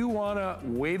is you wanna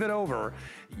wave it over,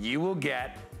 you will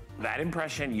get that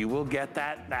impression, you will get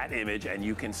that image, and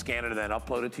you can scan it and then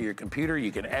upload it to your computer.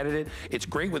 You can edit it. It's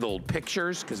great with old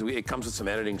pictures, because it comes with some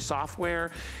editing software,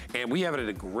 and we have it at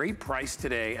a great price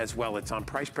today as well. It's on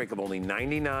price break of only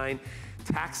 $99.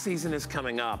 Tax season is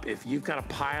coming up. If you've got a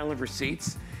pile of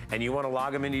receipts and you want to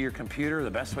log them into your computer,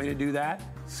 the best way to do that,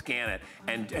 scan it.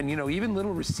 And you know, even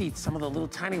little receipts, some of the little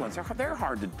tiny ones, they're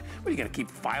hard to, what, are you gonna keep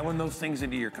filing those things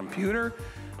into your computer?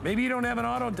 Maybe you don't have an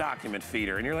auto document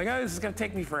feeder and you're like, oh, this is gonna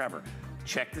take me forever.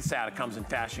 Check this out, it comes in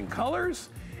fashion colors.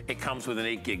 It comes with an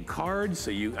 8 gig card, so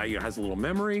it has a little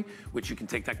memory, which you can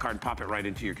take that card and pop it right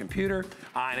into your computer.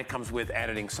 And it comes with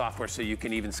editing software, so you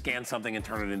can even scan something and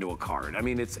turn it into a card. I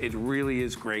mean, it really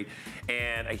is great,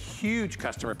 and a huge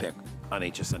customer pick on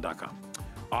hsn.com.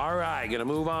 All right, gonna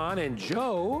move on, and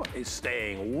Joe is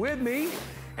staying with me.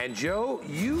 And Joe,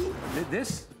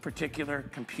 this particular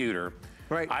computer,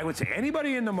 right. I would say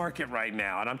anybody in the market right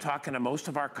now, and I'm talking to most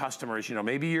of our customers, you know,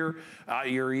 maybe you're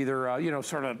either, you know,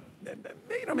 sort of,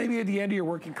 you know, maybe at the end of your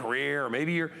working career, or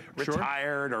maybe you're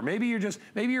retired, or maybe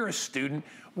you're a student,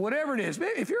 whatever it is.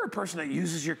 Maybe if you're a person that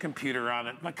uses your computer on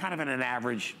it, like kind of at an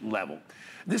average level,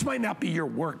 this might not be your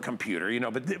work computer, you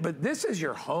know, but this is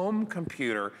your home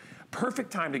computer.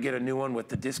 Perfect time to get a new one with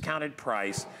the discounted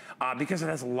price because it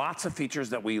has lots of features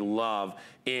that we love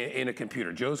in a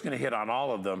computer. Joe's gonna hit on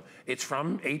all of them. It's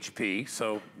from HP,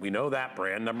 so we know that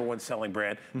brand, #1 selling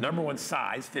brand, #1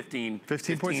 size,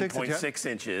 15.6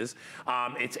 inches.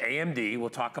 It's AMD. We'll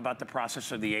talk about the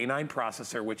processor, the A9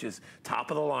 processor, which is top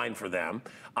of the line for them.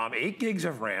 8 gigs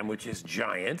of RAM, which is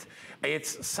giant.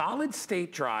 It's solid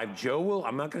state drive.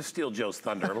 I'm not gonna steal Joe's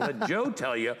thunder. I'm gonna let Joe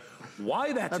tell you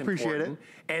why that's important.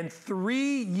 And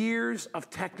 3 years of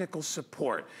technical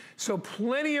support. So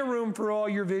plenty of room for all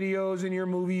your videos and your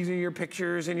movies and your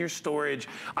pictures and your storage.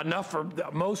 Enough for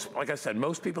most, like I said,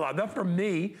 most people, enough for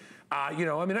me. You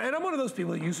know, I mean, and I'm one of those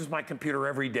people that uses my computer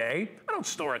every day. I don't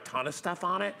store a ton of stuff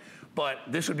on it, but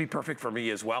this would be perfect for me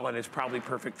as well, and it's probably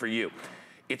perfect for you.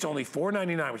 It's only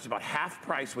 $499, which is about half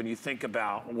price when you think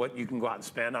about what you can go out and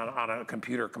spend on a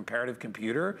computer, a comparative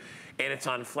computer. And it's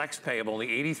on flex payable, only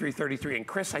 $83.33. And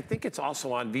Chris, I think it's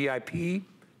also on VIP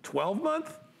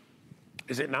 12-month?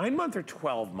 Is it 9-month or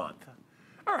 12-month?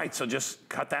 All right, so just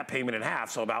cut that payment in half.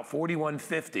 So about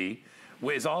 $41.50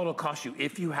 is all it'll cost you.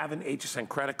 If you have an HSN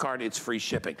credit card, it's free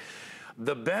shipping.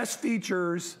 The best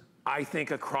features, I think,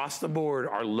 across the board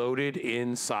are loaded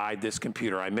inside this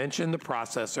computer. I mentioned the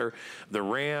processor, the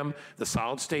RAM, the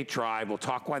solid state drive. We'll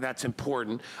talk why that's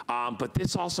important. But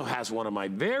this also has one of my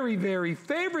very, very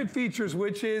favorite features,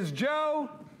 which is, Joe?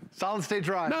 Solid state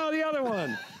drive. No, the other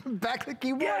one. Backlit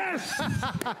keyboard. Yes!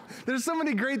 There's so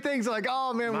many great things like,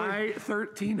 oh man. My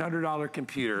 $1,300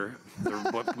 computer,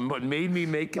 what made me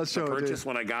make the purchase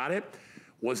when I got it,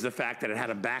 was the fact that it had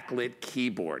a backlit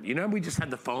keyboard. You know, we just had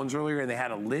the phones earlier and they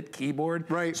had a lit keyboard.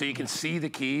 Right. So you can see the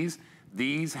keys.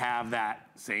 These have that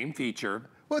same feature.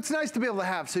 Well, it's nice to be able to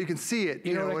have so you can see it,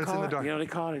 you know when it's in the dark. You know what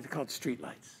they call it? They call it street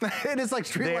lights. It is like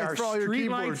street lights for all your keyboards. Street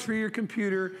lights for your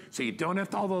computer, so you don't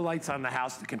have all the lights on the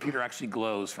house. The computer actually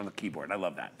glows from the keyboard. I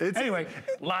love that. Anyway,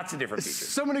 lots of different features.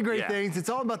 So many great things. It's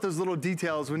all about those little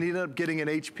details when you end up getting an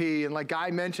HP. And like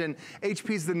Guy mentioned,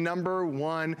 HP is the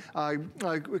 #1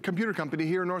 computer company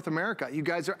here in North America. You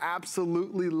guys are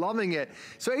absolutely loving it.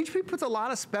 So HP puts a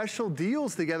lot of special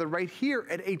deals together right here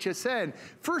at HSN.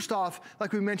 First off,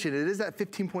 like we mentioned, it is that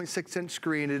 15.6-inch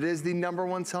screen. It is the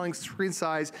 #1 selling screen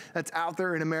size that's out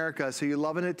there in America. So you're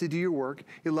loving it to do your work.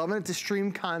 You're loving it to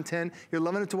stream content. You're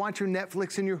loving it to watch your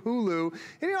Netflix and your Hulu.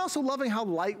 And you're also loving how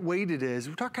lightweight it is.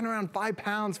 We're talking around 5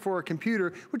 pounds for a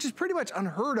computer, which is pretty much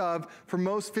unheard of for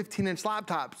most 15-inch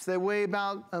laptops. They weigh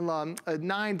about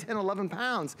 9, 10, 11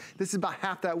 pounds. This is about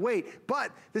half that weight.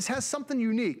 But this has something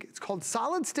unique. It's called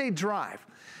solid state drive.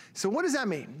 So what does that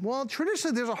mean? Well,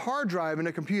 traditionally there's a hard drive in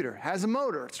a computer. It has a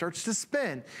motor, it starts to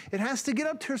spin. It has to get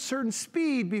up to a certain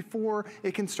speed before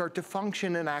it can start to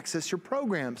function and access your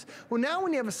programs. Well, now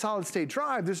when you have a solid state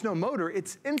drive, there's no motor,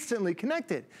 it's instantly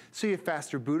connected. So you have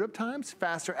faster boot up times,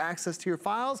 faster access to your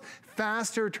files,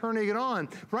 faster turning it on.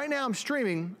 Right now I'm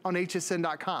streaming on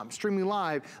hsn.com, streaming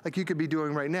live like you could be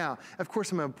doing right now. Of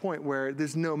course I'm at a point where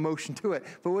there's no motion to it,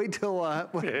 but wait till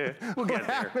what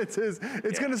happens is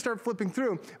it's gonna start flipping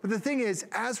through. But the thing is,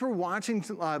 as we're watching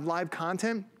live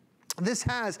content, this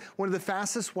has one of the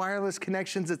fastest wireless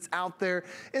connections that's out there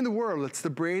in the world. It's the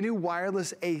brand new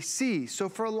wireless AC. So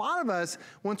for a lot of us,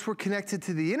 once we're connected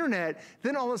to the internet,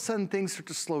 then all of a sudden things start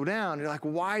to slow down. You're like,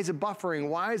 why is it buffering?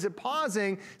 Why is it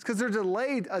pausing? It's because there's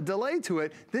a delay to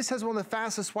it. This has one of the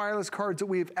fastest wireless cards that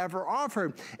we've ever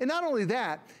offered. And not only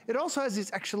that, it also has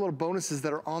these extra little bonuses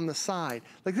that are on the side.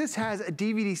 Like this has a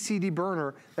DVD CD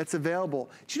burner that's available.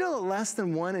 Do you know that less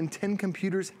than 1 in 10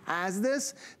 computers has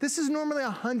this? This is normally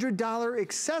 $100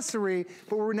 accessory,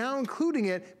 but we're now including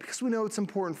it because we know it's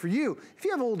important for you. If you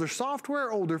have older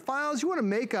software, older files, you want to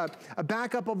make a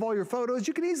backup of all your photos,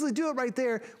 you can easily do it right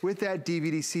there with that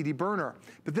DVD CD burner.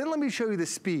 But then let me show you the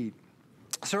speed.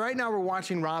 So right now we're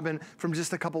watching Robin from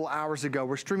just a couple hours ago.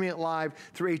 We're streaming it live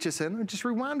through HSN. I just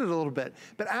rewound it a little bit.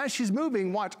 But as she's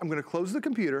moving, watch, I'm gonna close the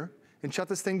computer and shut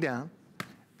this thing down,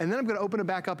 and then I'm gonna open it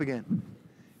back up again.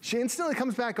 She instantly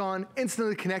comes back on,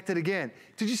 instantly connected again.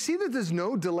 Did you see that there's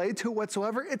no delay to it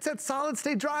whatsoever? It's that solid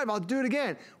state drive. I'll do it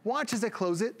again. Watch as I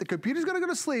close it. The computer's gonna go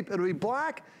to sleep. It'll be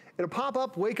black. It'll pop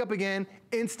up, wake up again,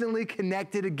 instantly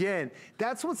connected again.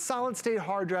 That's what solid state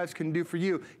hard drives can do for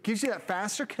you. Gives you that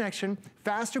faster connection,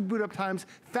 faster boot up times,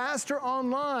 faster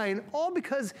online, all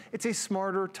because it's a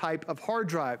smarter type of hard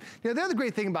drive. Now, the other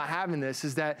great thing about having this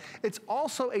is that it's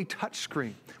also a touch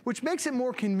screen, which makes it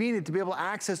more convenient to be able to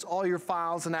access all your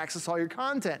files and access all your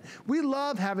content. We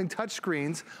love having touch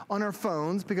screens on our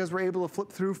phones because we're able to flip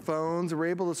through phones, we're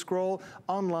able to scroll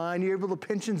online, you're able to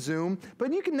pinch and zoom,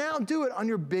 but you can now do it on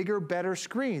your bigger, better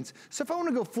screens. So if I want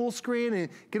to go full screen and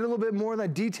get a little bit more of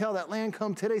that detail, that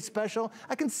Lancome Today special,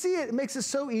 I can see it. It makes it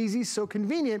so easy, so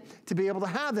convenient to be able to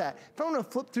have that. If I want to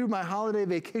flip through my holiday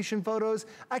vacation photos,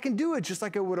 I can do it just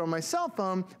like I would on my cell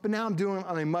phone, but now I'm doing it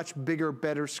on a much bigger,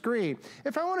 better screen.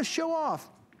 If I want to show off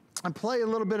and play a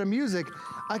little bit of music,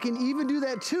 I can even do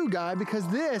that too, Guy, because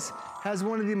this has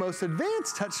one of the most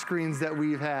advanced touch screens that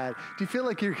we've had. Do you feel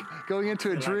like you're going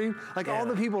into a dream? Like all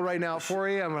the people right now at 4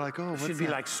 a.m. are like, oh, what's that? Should be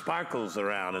like sparkles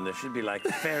around, and there should be like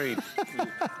fairies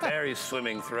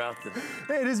swimming throughout the...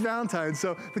 Hey, it is Valentine's,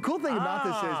 so the cool thing about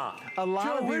this is a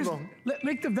lot of people...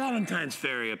 Make the Valentine's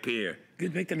fairy appear.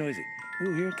 Good, make the noisy.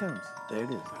 Ooh, here it comes. There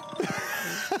it is.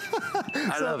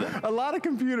 I love it. A lot of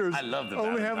computers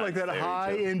only have like that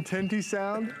high intensity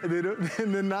sound,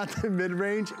 and then not the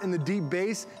mid-range and the deep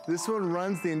bass. This one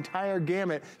runs the entire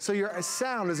gamut, so your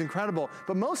sound is incredible.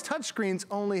 But most touchscreens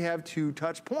only have 2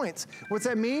 touch points. What's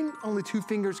that mean? Only 2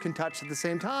 fingers can touch at the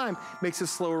same time. Makes a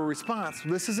slower response.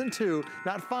 This isn't 2,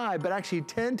 not 5, but actually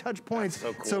 10 touch points.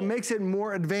 That's so cool. So it makes it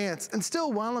more advanced. And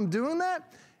still, while I'm doing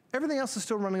that, everything else is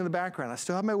still running in the background. I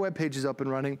still have my web pages up and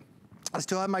running. I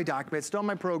still have my documents, still have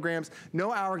my programs,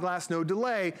 no hourglass, no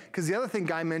delay, because the other thing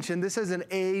Guy mentioned, this is an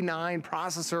A9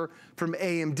 processor from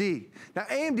AMD. Now,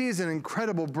 AMD is an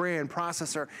incredible brand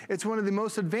processor. It's one of the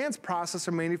most advanced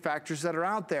processor manufacturers that are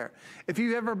out there. If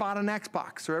you've ever bought an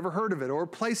Xbox or ever heard of it, or a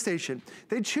PlayStation,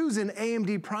 they choose an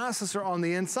AMD processor on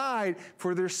the inside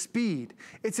for their speed.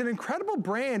 It's an incredible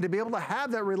brand to be able to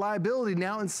have that reliability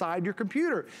now inside your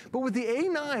computer. But with the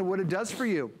A9, what it does for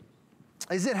you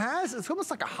is it's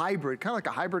almost like a hybrid, kind of like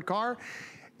a hybrid car.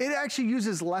 It actually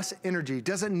uses less energy,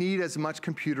 doesn't need as much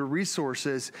computer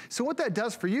resources. So what that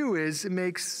does for you is it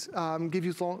makes, gives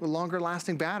you a longer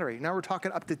lasting battery. Now we're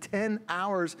talking up to 10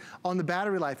 hours on the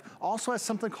battery life. Also has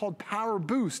something called power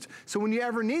boost. So when you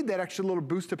ever need that extra little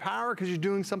boost of power because you're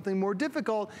doing something more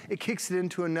difficult, it kicks it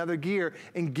into another gear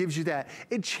and gives you that.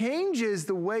 It changes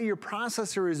the way your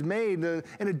processor is made,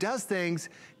 and it does things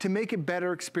to make it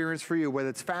better experience for you, whether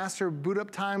it's faster boot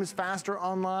up times, faster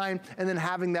online, and then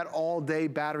having that all day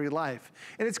battery life.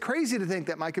 And it's crazy to think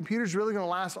that my computer's really gonna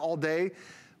last all day.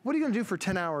 What are you gonna do for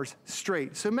 10 hours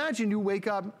straight? So imagine you wake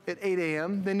up at 8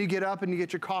 a.m., then you get up and you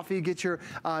get your coffee, get your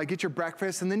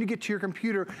breakfast, and then you get to your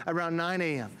computer around 9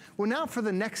 a.m. Well, now for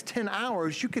the next 10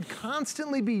 hours, you could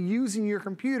constantly be using your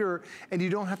computer and you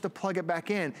don't have to plug it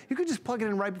back in. You could just plug it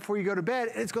in right before you go to bed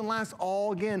and it's gonna last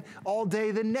all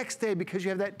day the next day because you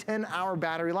have that 10-hour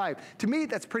battery life. To me,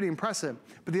 that's pretty impressive.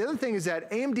 But the other thing is that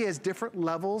AMD has different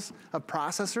levels of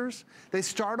processors. They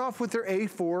start off with their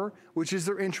A4, which is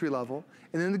their entry level,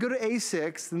 and then they go to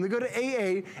A6, then they go to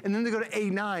A8, and then they go to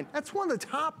A9. That's one of the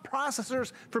top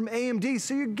processors from AMD,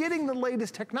 so you're getting the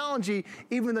latest technology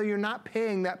even though you're not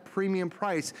paying that premium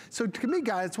price. So to me,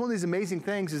 guys, it's one of these amazing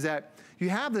things is that you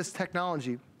have this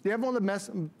technology. You have one of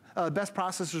the best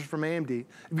processors from AMD.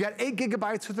 You've got 8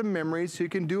 gigabytes worth of memory, so you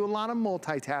can do a lot of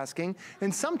multitasking.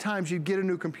 And sometimes you get a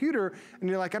new computer, and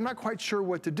you're like, I'm not quite sure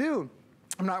what to do.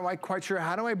 I'm not quite sure,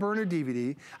 how do I burn a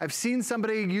DVD? I've seen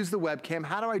somebody use the webcam,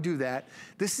 how do I do that?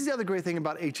 This is the other great thing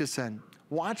about HSN.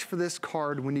 Watch for this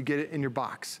card when you get it in your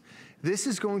box. This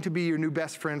is going to be your new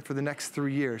best friend for the next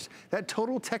 3 years. That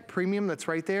Total Tech Premium that's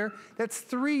right there, that's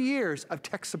 3 years of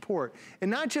tech support. And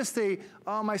not just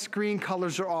my screen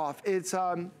colors are off. It's,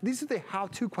 these are the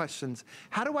how-to questions.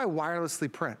 How do I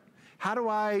wirelessly print? How do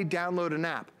I download an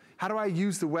app? How do I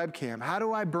use the webcam? How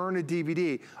do I burn a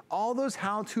DVD? All those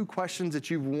how-to questions that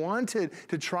you've wanted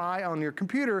to try on your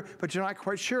computer, but you're not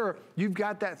quite sure, you've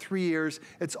got that 3 years.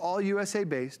 It's all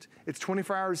USA-based. It's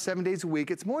 24 hours, 7 days a week.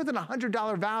 It's more than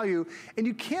 $100 value, and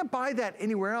you can't buy that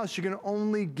anywhere else. You're gonna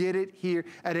only get it here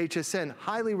at HSN.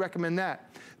 Highly recommend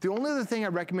that. The only other thing I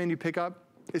recommend you pick up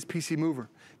is PC Mover.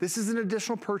 This is an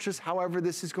additional purchase, however,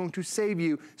 this is going to save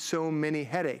you so many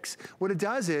headaches. What it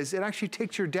does is it actually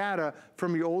takes your data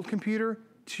from your old computer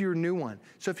to your new one.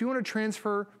 So if you want to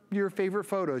transfer your favorite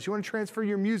photos, you want to transfer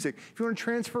your music, if you want to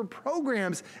transfer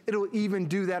programs, it'll even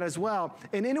do that as well.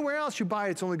 And anywhere else you buy,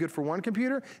 it's only good for one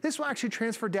computer. This will actually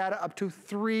transfer data up to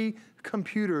 3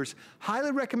 computers.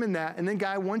 Highly recommend that. And then,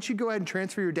 Guy, once you go ahead and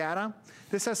transfer your data,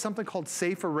 this has something called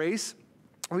Safe Erase.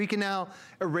 we can now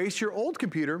erase your old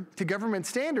computer to government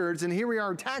standards, and here we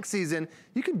are in tax season.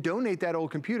 You can donate that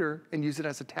old computer and use it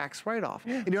as a tax write-off.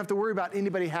 Yeah. And you don't have to worry about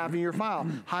anybody having your file.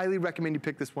 Highly recommend you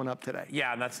pick this one up today.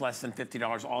 Yeah, and that's less than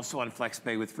 $50. Also on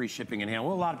FlexPay with free shipping and handling.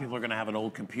 Well, a lot of people are gonna have an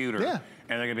old computer. Yeah.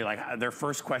 And they're gonna be like, their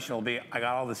first question will be, I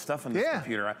got all this stuff on this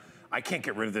computer. I can't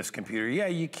get rid of this computer. Yeah,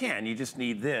 you can. You just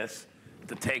need this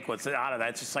to take what's out of that.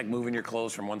 It's just like moving your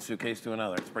clothes from one suitcase to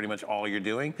another. It's pretty much all you're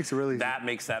doing. It's really easy. That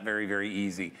makes that very, very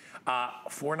easy.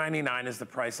 $499 is the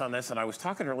price on this, and I was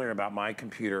talking earlier about my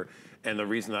computer and the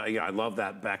reason that, I love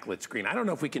that backlit screen. I don't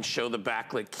know if we can show the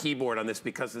backlit keyboard on this,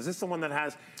 because is this the one that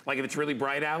has, like if it's really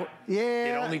bright out?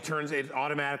 Yeah. It only turns, it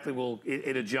automatically will,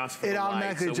 it adjusts for the light. It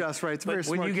automatically adjusts, right? It's a very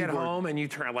smart when you keyboard. get home and you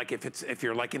turn, like if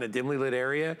you're like in a dimly lit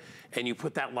area and you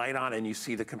put that light on and you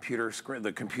see the computer screen,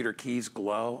 the computer keys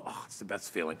glow, oh, it's the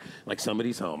best feeling. Like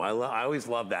somebody's home. I always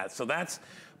love that. So that's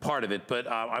part of it. But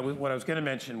what I was gonna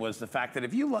mention was the fact that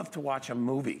if you love to watch a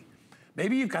movie,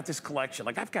 maybe you've got this collection,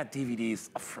 like I've got DVDs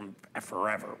from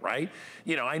forever, right?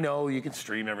 I know you can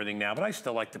stream everything now, but I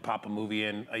still like to pop a movie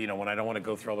in, when I don't want to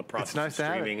go through all the process of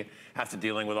streaming, have to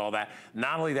dealing with all that.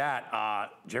 Not only that,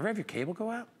 do you ever have your cable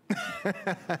go out?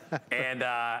 And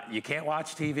you can't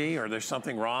watch TV, or there's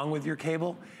something wrong with your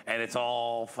cable and it's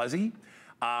all fuzzy?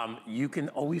 You can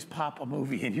always pop a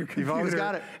movie in your computer. You've always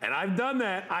got it. And I've done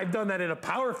that. I've done that in a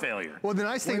power failure. Well, the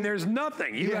nice thing, when there's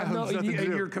nothing.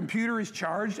 Your computer is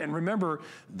charged. And remember,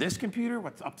 this computer,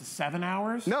 what's up to 7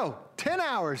 hours? No, 10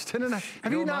 hours, 10 and a half.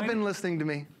 Have you not been listening to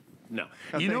me? No.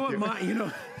 You know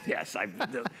what, yes, I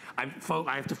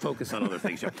have to focus on other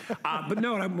things. But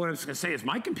no, what I was gonna say is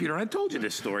my computer, and I told you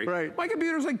this story. Right. My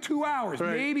computer's like 2 hours,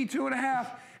 maybe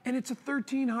 2.5, and it's a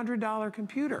 $1,300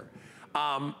 computer.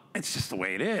 It's just the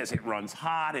way it is. It runs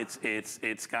hot. It's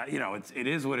got, it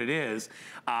is what it is.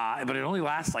 But it only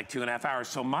lasts like 2.5 hours.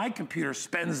 So my computer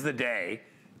spends the day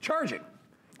charging.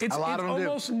 It's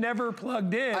almost never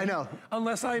plugged in. I know.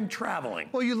 Unless I'm traveling.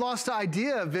 Well, you lost the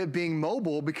idea of it being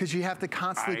mobile because you have to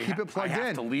constantly keep it plugged in. I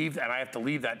have to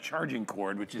leave that charging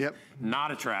cord, which is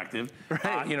not attractive.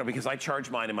 Right. Because I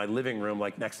charge mine in my living room,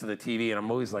 like next to the TV, and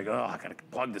I'm always like, oh, I gotta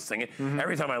plug this thing in.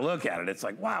 Every time I look at it, it's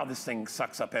like, wow, this thing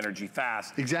sucks up energy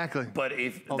fast. Exactly. But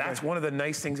that's one of the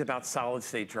nice things about solid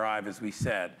state drive, as we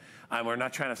said. We're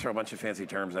not trying to throw a bunch of fancy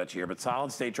terms at you here, but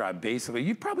solid state drive, basically,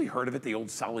 you've probably heard of it, the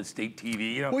old solid state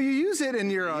TV. Well, you use it in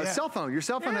your cell phone. Your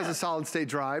cell phone has a solid state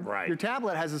drive. Right. Your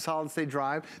tablet has a solid state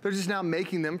drive. They're just now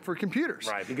making them for computers.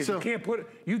 Right, because you can't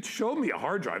you showed me a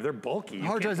hard drive. They're bulky.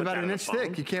 Hard drive's about an inch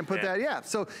thick. You can't put that,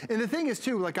 So, and the thing is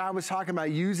too, like I was talking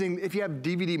about using, if you have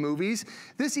DVD movies,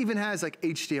 this even has like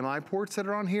HDMI ports that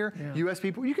are on here,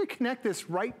 USB ports. You could connect this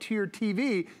right to your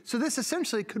TV. So this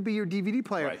essentially could be your DVD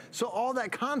player. Right. So all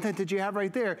that content that you have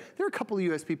right there are a couple of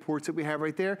USB ports that we have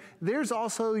right there. There's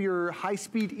also your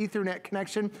high-speed Ethernet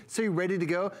connection, so you're ready to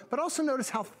go. But also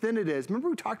notice how thin it is. Remember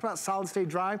we talked about solid state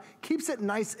drive? Keeps it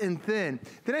nice and thin.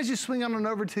 Then as you swing on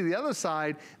over to the other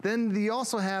side, then you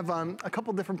also have a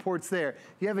couple different ports there.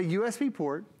 You have a USB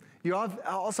port. You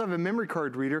also have a memory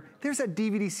card reader. There's that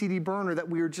DVD CD burner that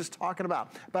we were just talking about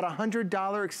a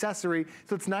 $100 accessory.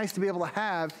 So it's nice to be able to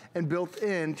have and built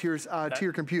in to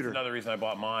your computer. Another reason I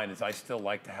bought mine is I still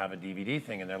like to have a DVD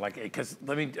thing in there. Like, because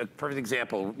a perfect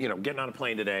example, getting on a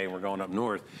plane today and we're going up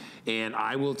north, and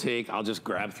I'll just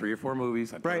grab 3 or 4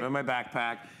 movies. I put them in my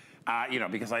backpack.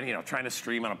 Because trying to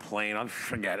stream on a plane, I'll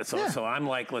forget it. So I'm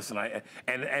like, listen,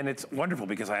 and it's wonderful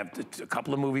because I have a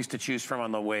couple of movies to choose from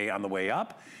on the way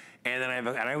up. And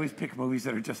then I always pick movies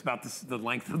that are just about the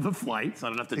length of the flight, so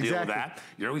I don't have to deal with that.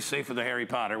 You're always safe with the Harry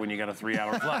Potter when you got a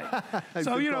 3-hour flight.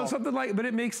 So, something like, but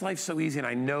it makes life so easy, and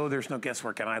I know there's no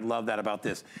guesswork, and I love that about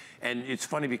this. And it's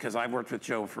funny because I've worked with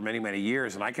Joe for many, many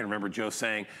years, and I can remember Joe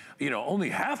saying, only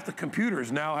half the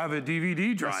computers now have a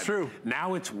DVD drive. That's true.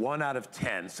 Now it's 1 out of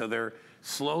 10, so they're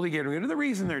slowly getting rid of the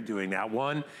reason they're doing that.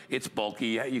 One, it's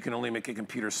bulky. You can only make a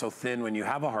computer so thin when you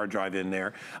have a hard drive in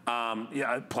there.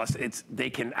 Plus,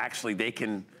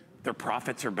 their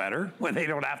profits are better when they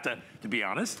don't have to be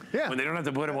honest. Yeah. When they don't have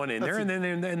to put one in there, and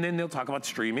then they'll talk about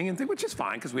streaming and things, which is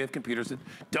fine because we have computers that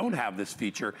don't have this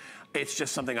feature. It's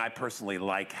just something I personally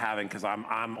like having because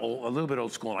I'm a little bit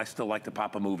old school and I still like to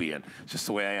pop a movie in. It's just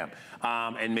the way I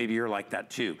am. And maybe you're like that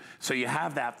too. So you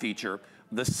have that feature.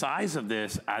 The size of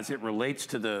this as it relates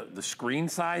to the screen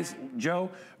size, Joe,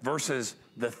 versus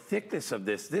the thickness of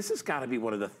this has got to be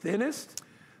one of the thinnest,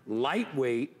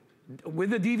 lightweight,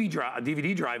 with a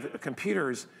DVD drive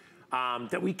computers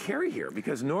that we carry here,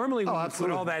 because normally when you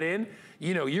put all that in,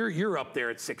 you know, you're up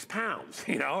there at 6 pounds,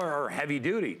 you know, or heavy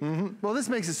duty. Well, this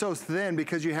makes it so thin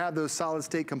because you have those solid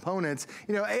state components.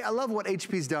 You know, I love what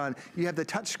HP's done. You have the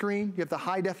touch screen, you have the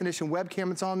high definition webcam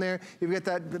that's on there, you've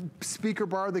got the speaker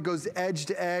bar that goes edge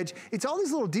to edge. It's all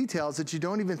these little details that you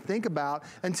don't even think about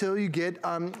until you get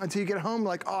home,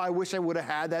 like, oh, I wish I would have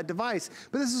had that device.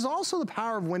 But this is also the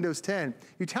power of Windows 10.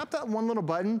 You tap that one little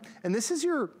button, and this is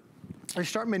your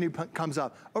start menu comes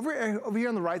up. Over here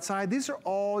on the right side, these are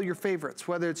all your favorites,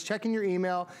 whether it's checking your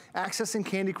email, accessing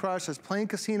Candy Crush, I was playing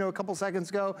Casino a couple seconds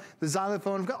ago, the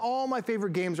Xylophone, I've got all my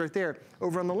favorite games right there.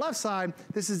 Over on the left side,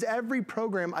 this is every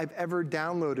program I've ever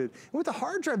downloaded. And with a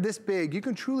hard drive this big, you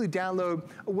can truly download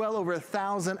well over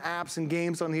 1,000 apps and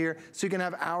games on here, so you can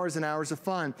have hours and hours of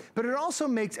fun. But it also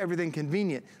makes everything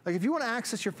convenient. Like if you want to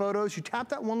access your photos, you tap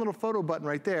that one little photo button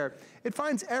right there. It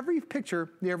finds every picture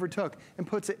you ever took and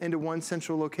puts it into one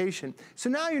central location. So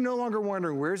now you're no longer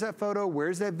wondering, where's that photo,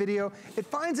 where's that video? It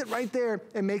finds it right there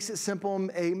and makes it simple,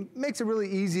 makes it really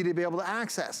easy to be able to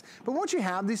access. But once you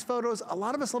have these photos, a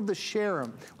lot of us love to share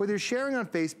them. Whether you're sharing on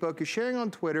Facebook, you're sharing on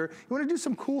Twitter, you want to do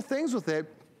some cool things with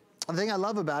it. The thing I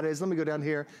love about it is, let me go down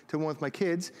here to one with my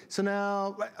kids. So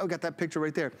now, I've got that picture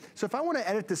right there. So if I want to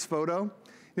edit this photo,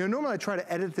 you know, normally I try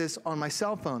to edit this on my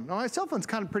cell phone. Now my cell phone's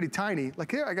kind of pretty tiny.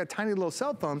 Like here, I got a tiny little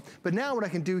cell phone, but now what I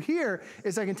can do here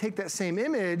is I can take that same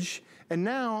image and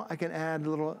now I can add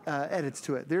little edits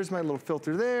to it. There's my little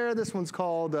filter there. This one's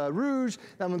called Rouge.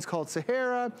 That one's called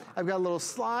Sahara. I've got a little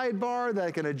slide bar that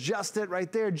I can adjust it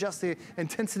right there, adjust the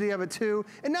intensity of it too.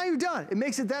 And now you're done. It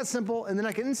makes it that simple, and then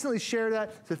I can instantly share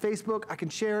that to Facebook. I can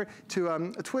share it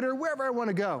to Twitter, wherever I want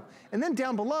to go. And then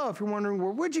down below, if you're wondering,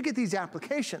 well, where'd you get these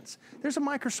applications? There's a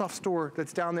Microsoft Store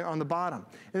that's down there on the bottom.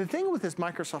 And the thing with this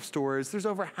Microsoft Store is there's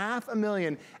over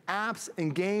 500,000 apps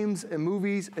and games and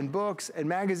movies and books and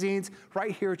magazines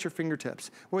right here at your fingertips.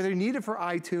 Whether you need it for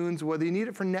iTunes, whether you need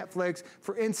it for Netflix,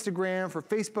 for Instagram, for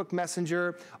Facebook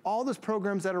Messenger, all those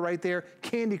programs that are right there,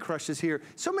 Candy Crush is here.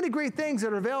 So many great things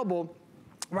that are available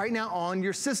right now on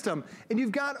your system. And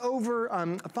you've got over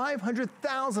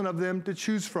 500,000 of them to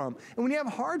choose from. And when you have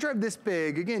a hard drive this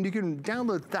big, again, you can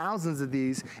download thousands of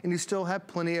these and you still have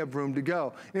plenty of room to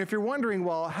go. And if you're wondering,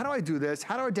 well, how do I do this?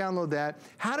 How do I download that?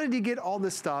 How did you get all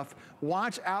this stuff?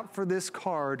 Watch out for this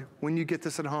card when you get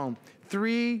this at home.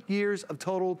 3 years of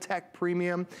Total Tech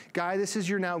Premium. Guy, this is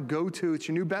your now go-to. It's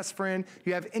your new best friend. If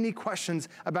you have any questions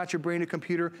about your brand new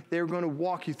computer, they're going to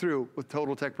walk you through with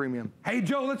Total Tech Premium. Hey,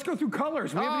 Joe, let's go through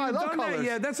colors. We haven't even done colors. that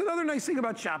yet. That's another nice thing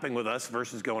about shopping with us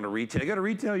versus going to retail. You go to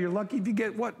retail, you're lucky if you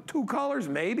get, what, 2 colors,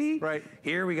 maybe? Right.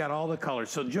 Here we got all the colors.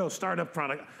 So, Joe, start up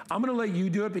front. I'm going to let you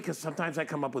do it because sometimes I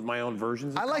come up with my own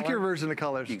versions of I like your version of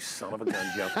colors. You son of a gun,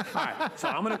 Joe. All right, so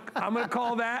I'm gonna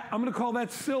call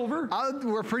that silver.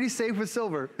 We're pretty safe with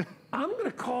silver. I'm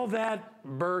gonna call that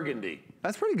burgundy.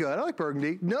 That's pretty good. I like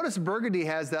burgundy. Notice burgundy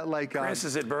has that like. Chris,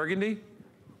 is it burgundy?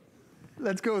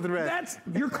 Let's go with red.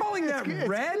 You're calling that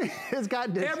red? It's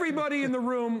got this. Everybody in the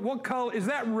room, what color is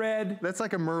that? Red? That's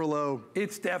like a Merlot.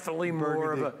 It's definitely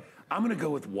more of a. I'm gonna go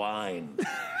with wine.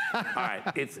 All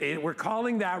right, we're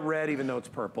calling that red even though it's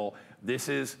purple. This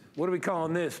is, what are we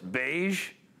calling this? Beige?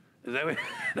 Is that what?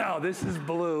 No, this is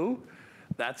blue.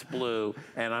 That's blue,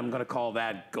 and I'm gonna call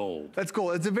that gold. That's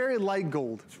gold. It's a very light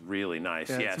gold. It's really nice.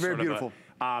 Yeah, it's very beautiful.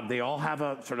 They all have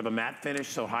a sort of a matte finish,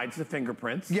 so hides the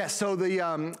fingerprints. Yes, so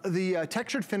the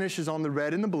textured finish is on the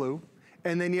red and the blue,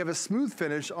 and then you have a smooth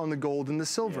finish on the gold and the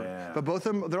silver. Yeah. But both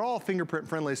of them, they're all fingerprint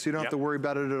friendly, so you don't have to worry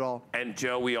about it at all. And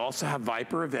Joe, we also have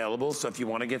Viper available, so if you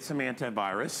want to get some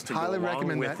antivirus to highly go along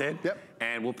recommend with that. it. Yep.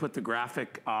 And we'll put the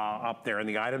graphic up there and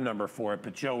the item number for it.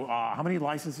 But Joe, how many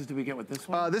licenses do we get with this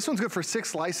one? This one's good for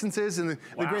 6 licenses, and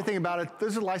the great thing about it,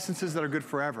 those are licenses that are good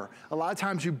forever. A lot of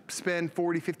times you spend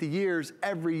 40, 50 years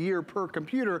every year per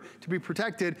computer to be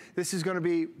protected. This is gonna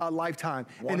be a lifetime.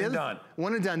 One and done.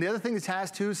 One and done. The other thing this has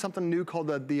too is something new called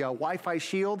the Wi-Fi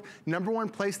Shield.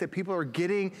 #1 place that people are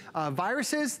getting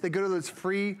viruses, they go to those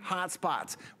free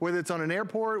hotspots. Whether it's on an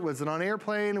airport, whether it's on an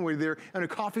airplane, whether they're in a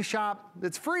coffee shop,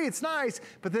 it's free, it's nice,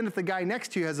 but then if the guy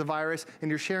next to you has a virus and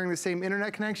you're sharing the same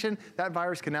internet connection, that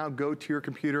virus can now go to your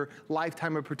computer.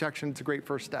 Lifetime of protection, it's a great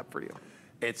first step for you.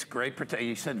 It's great protection.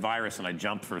 You said virus, and I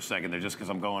jumped for a second there just because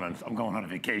I'm going on a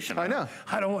vacation. I know.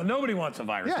 Nobody wants a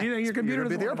virus. Yeah, your computer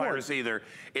doesn't want a airport. virus either.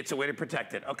 It's a way to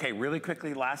protect it. Okay, really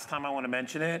quickly, last time I want to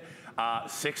mention it,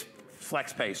 6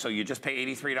 FlexPay. So you just pay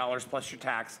 $83 plus your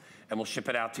tax, and we'll ship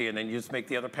it out to you, and then you just make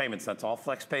the other payments. That's all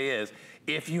FlexPay is.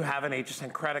 If you have an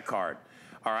HSN credit card.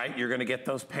 all right? You're gonna get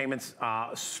those payments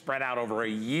spread out over a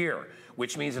year,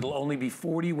 which means it'll only be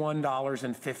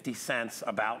 $41.50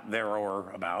 about there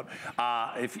or about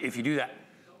if you do that.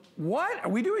 What, are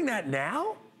we doing that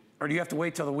now? Or do you have to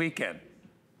wait till the weekend?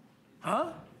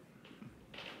 Huh?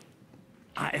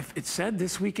 If it said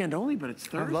this weekend only, but it's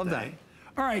Thursday. I love that.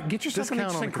 All right, get yourself an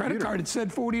HSN credit card. It said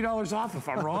 $40 off. If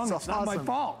I'm wrong, it's not my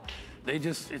fault.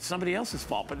 It's somebody else's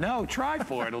fault. But no, try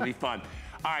for it. It'll be fun.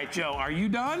 All right, Joe, are you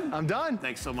done? I'm done.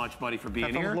 Thanks so much, buddy, for being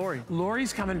here. Have fun with Lori.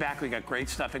 Lori's coming back. We got great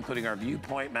stuff, including our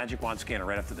Viewpoint Magic Wand Scanner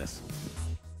right after this.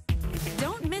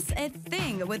 Don't miss a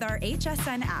thing with our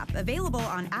HSN app, available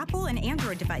on Apple and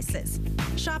Android devices.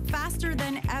 Shop faster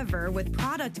than ever with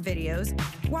product videos.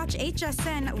 Watch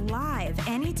HSN live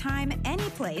anytime,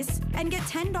 anyplace, and get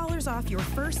 $10 off your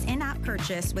first in-app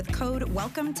purchase with code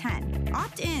WELCOME10.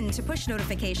 Opt in to push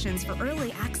notifications for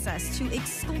early access to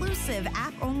exclusive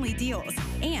app-only deals.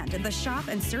 And the shop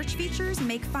and search features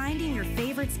make finding your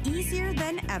favorites easier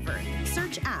than ever.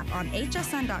 Search app on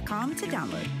hsn.com to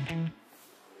download.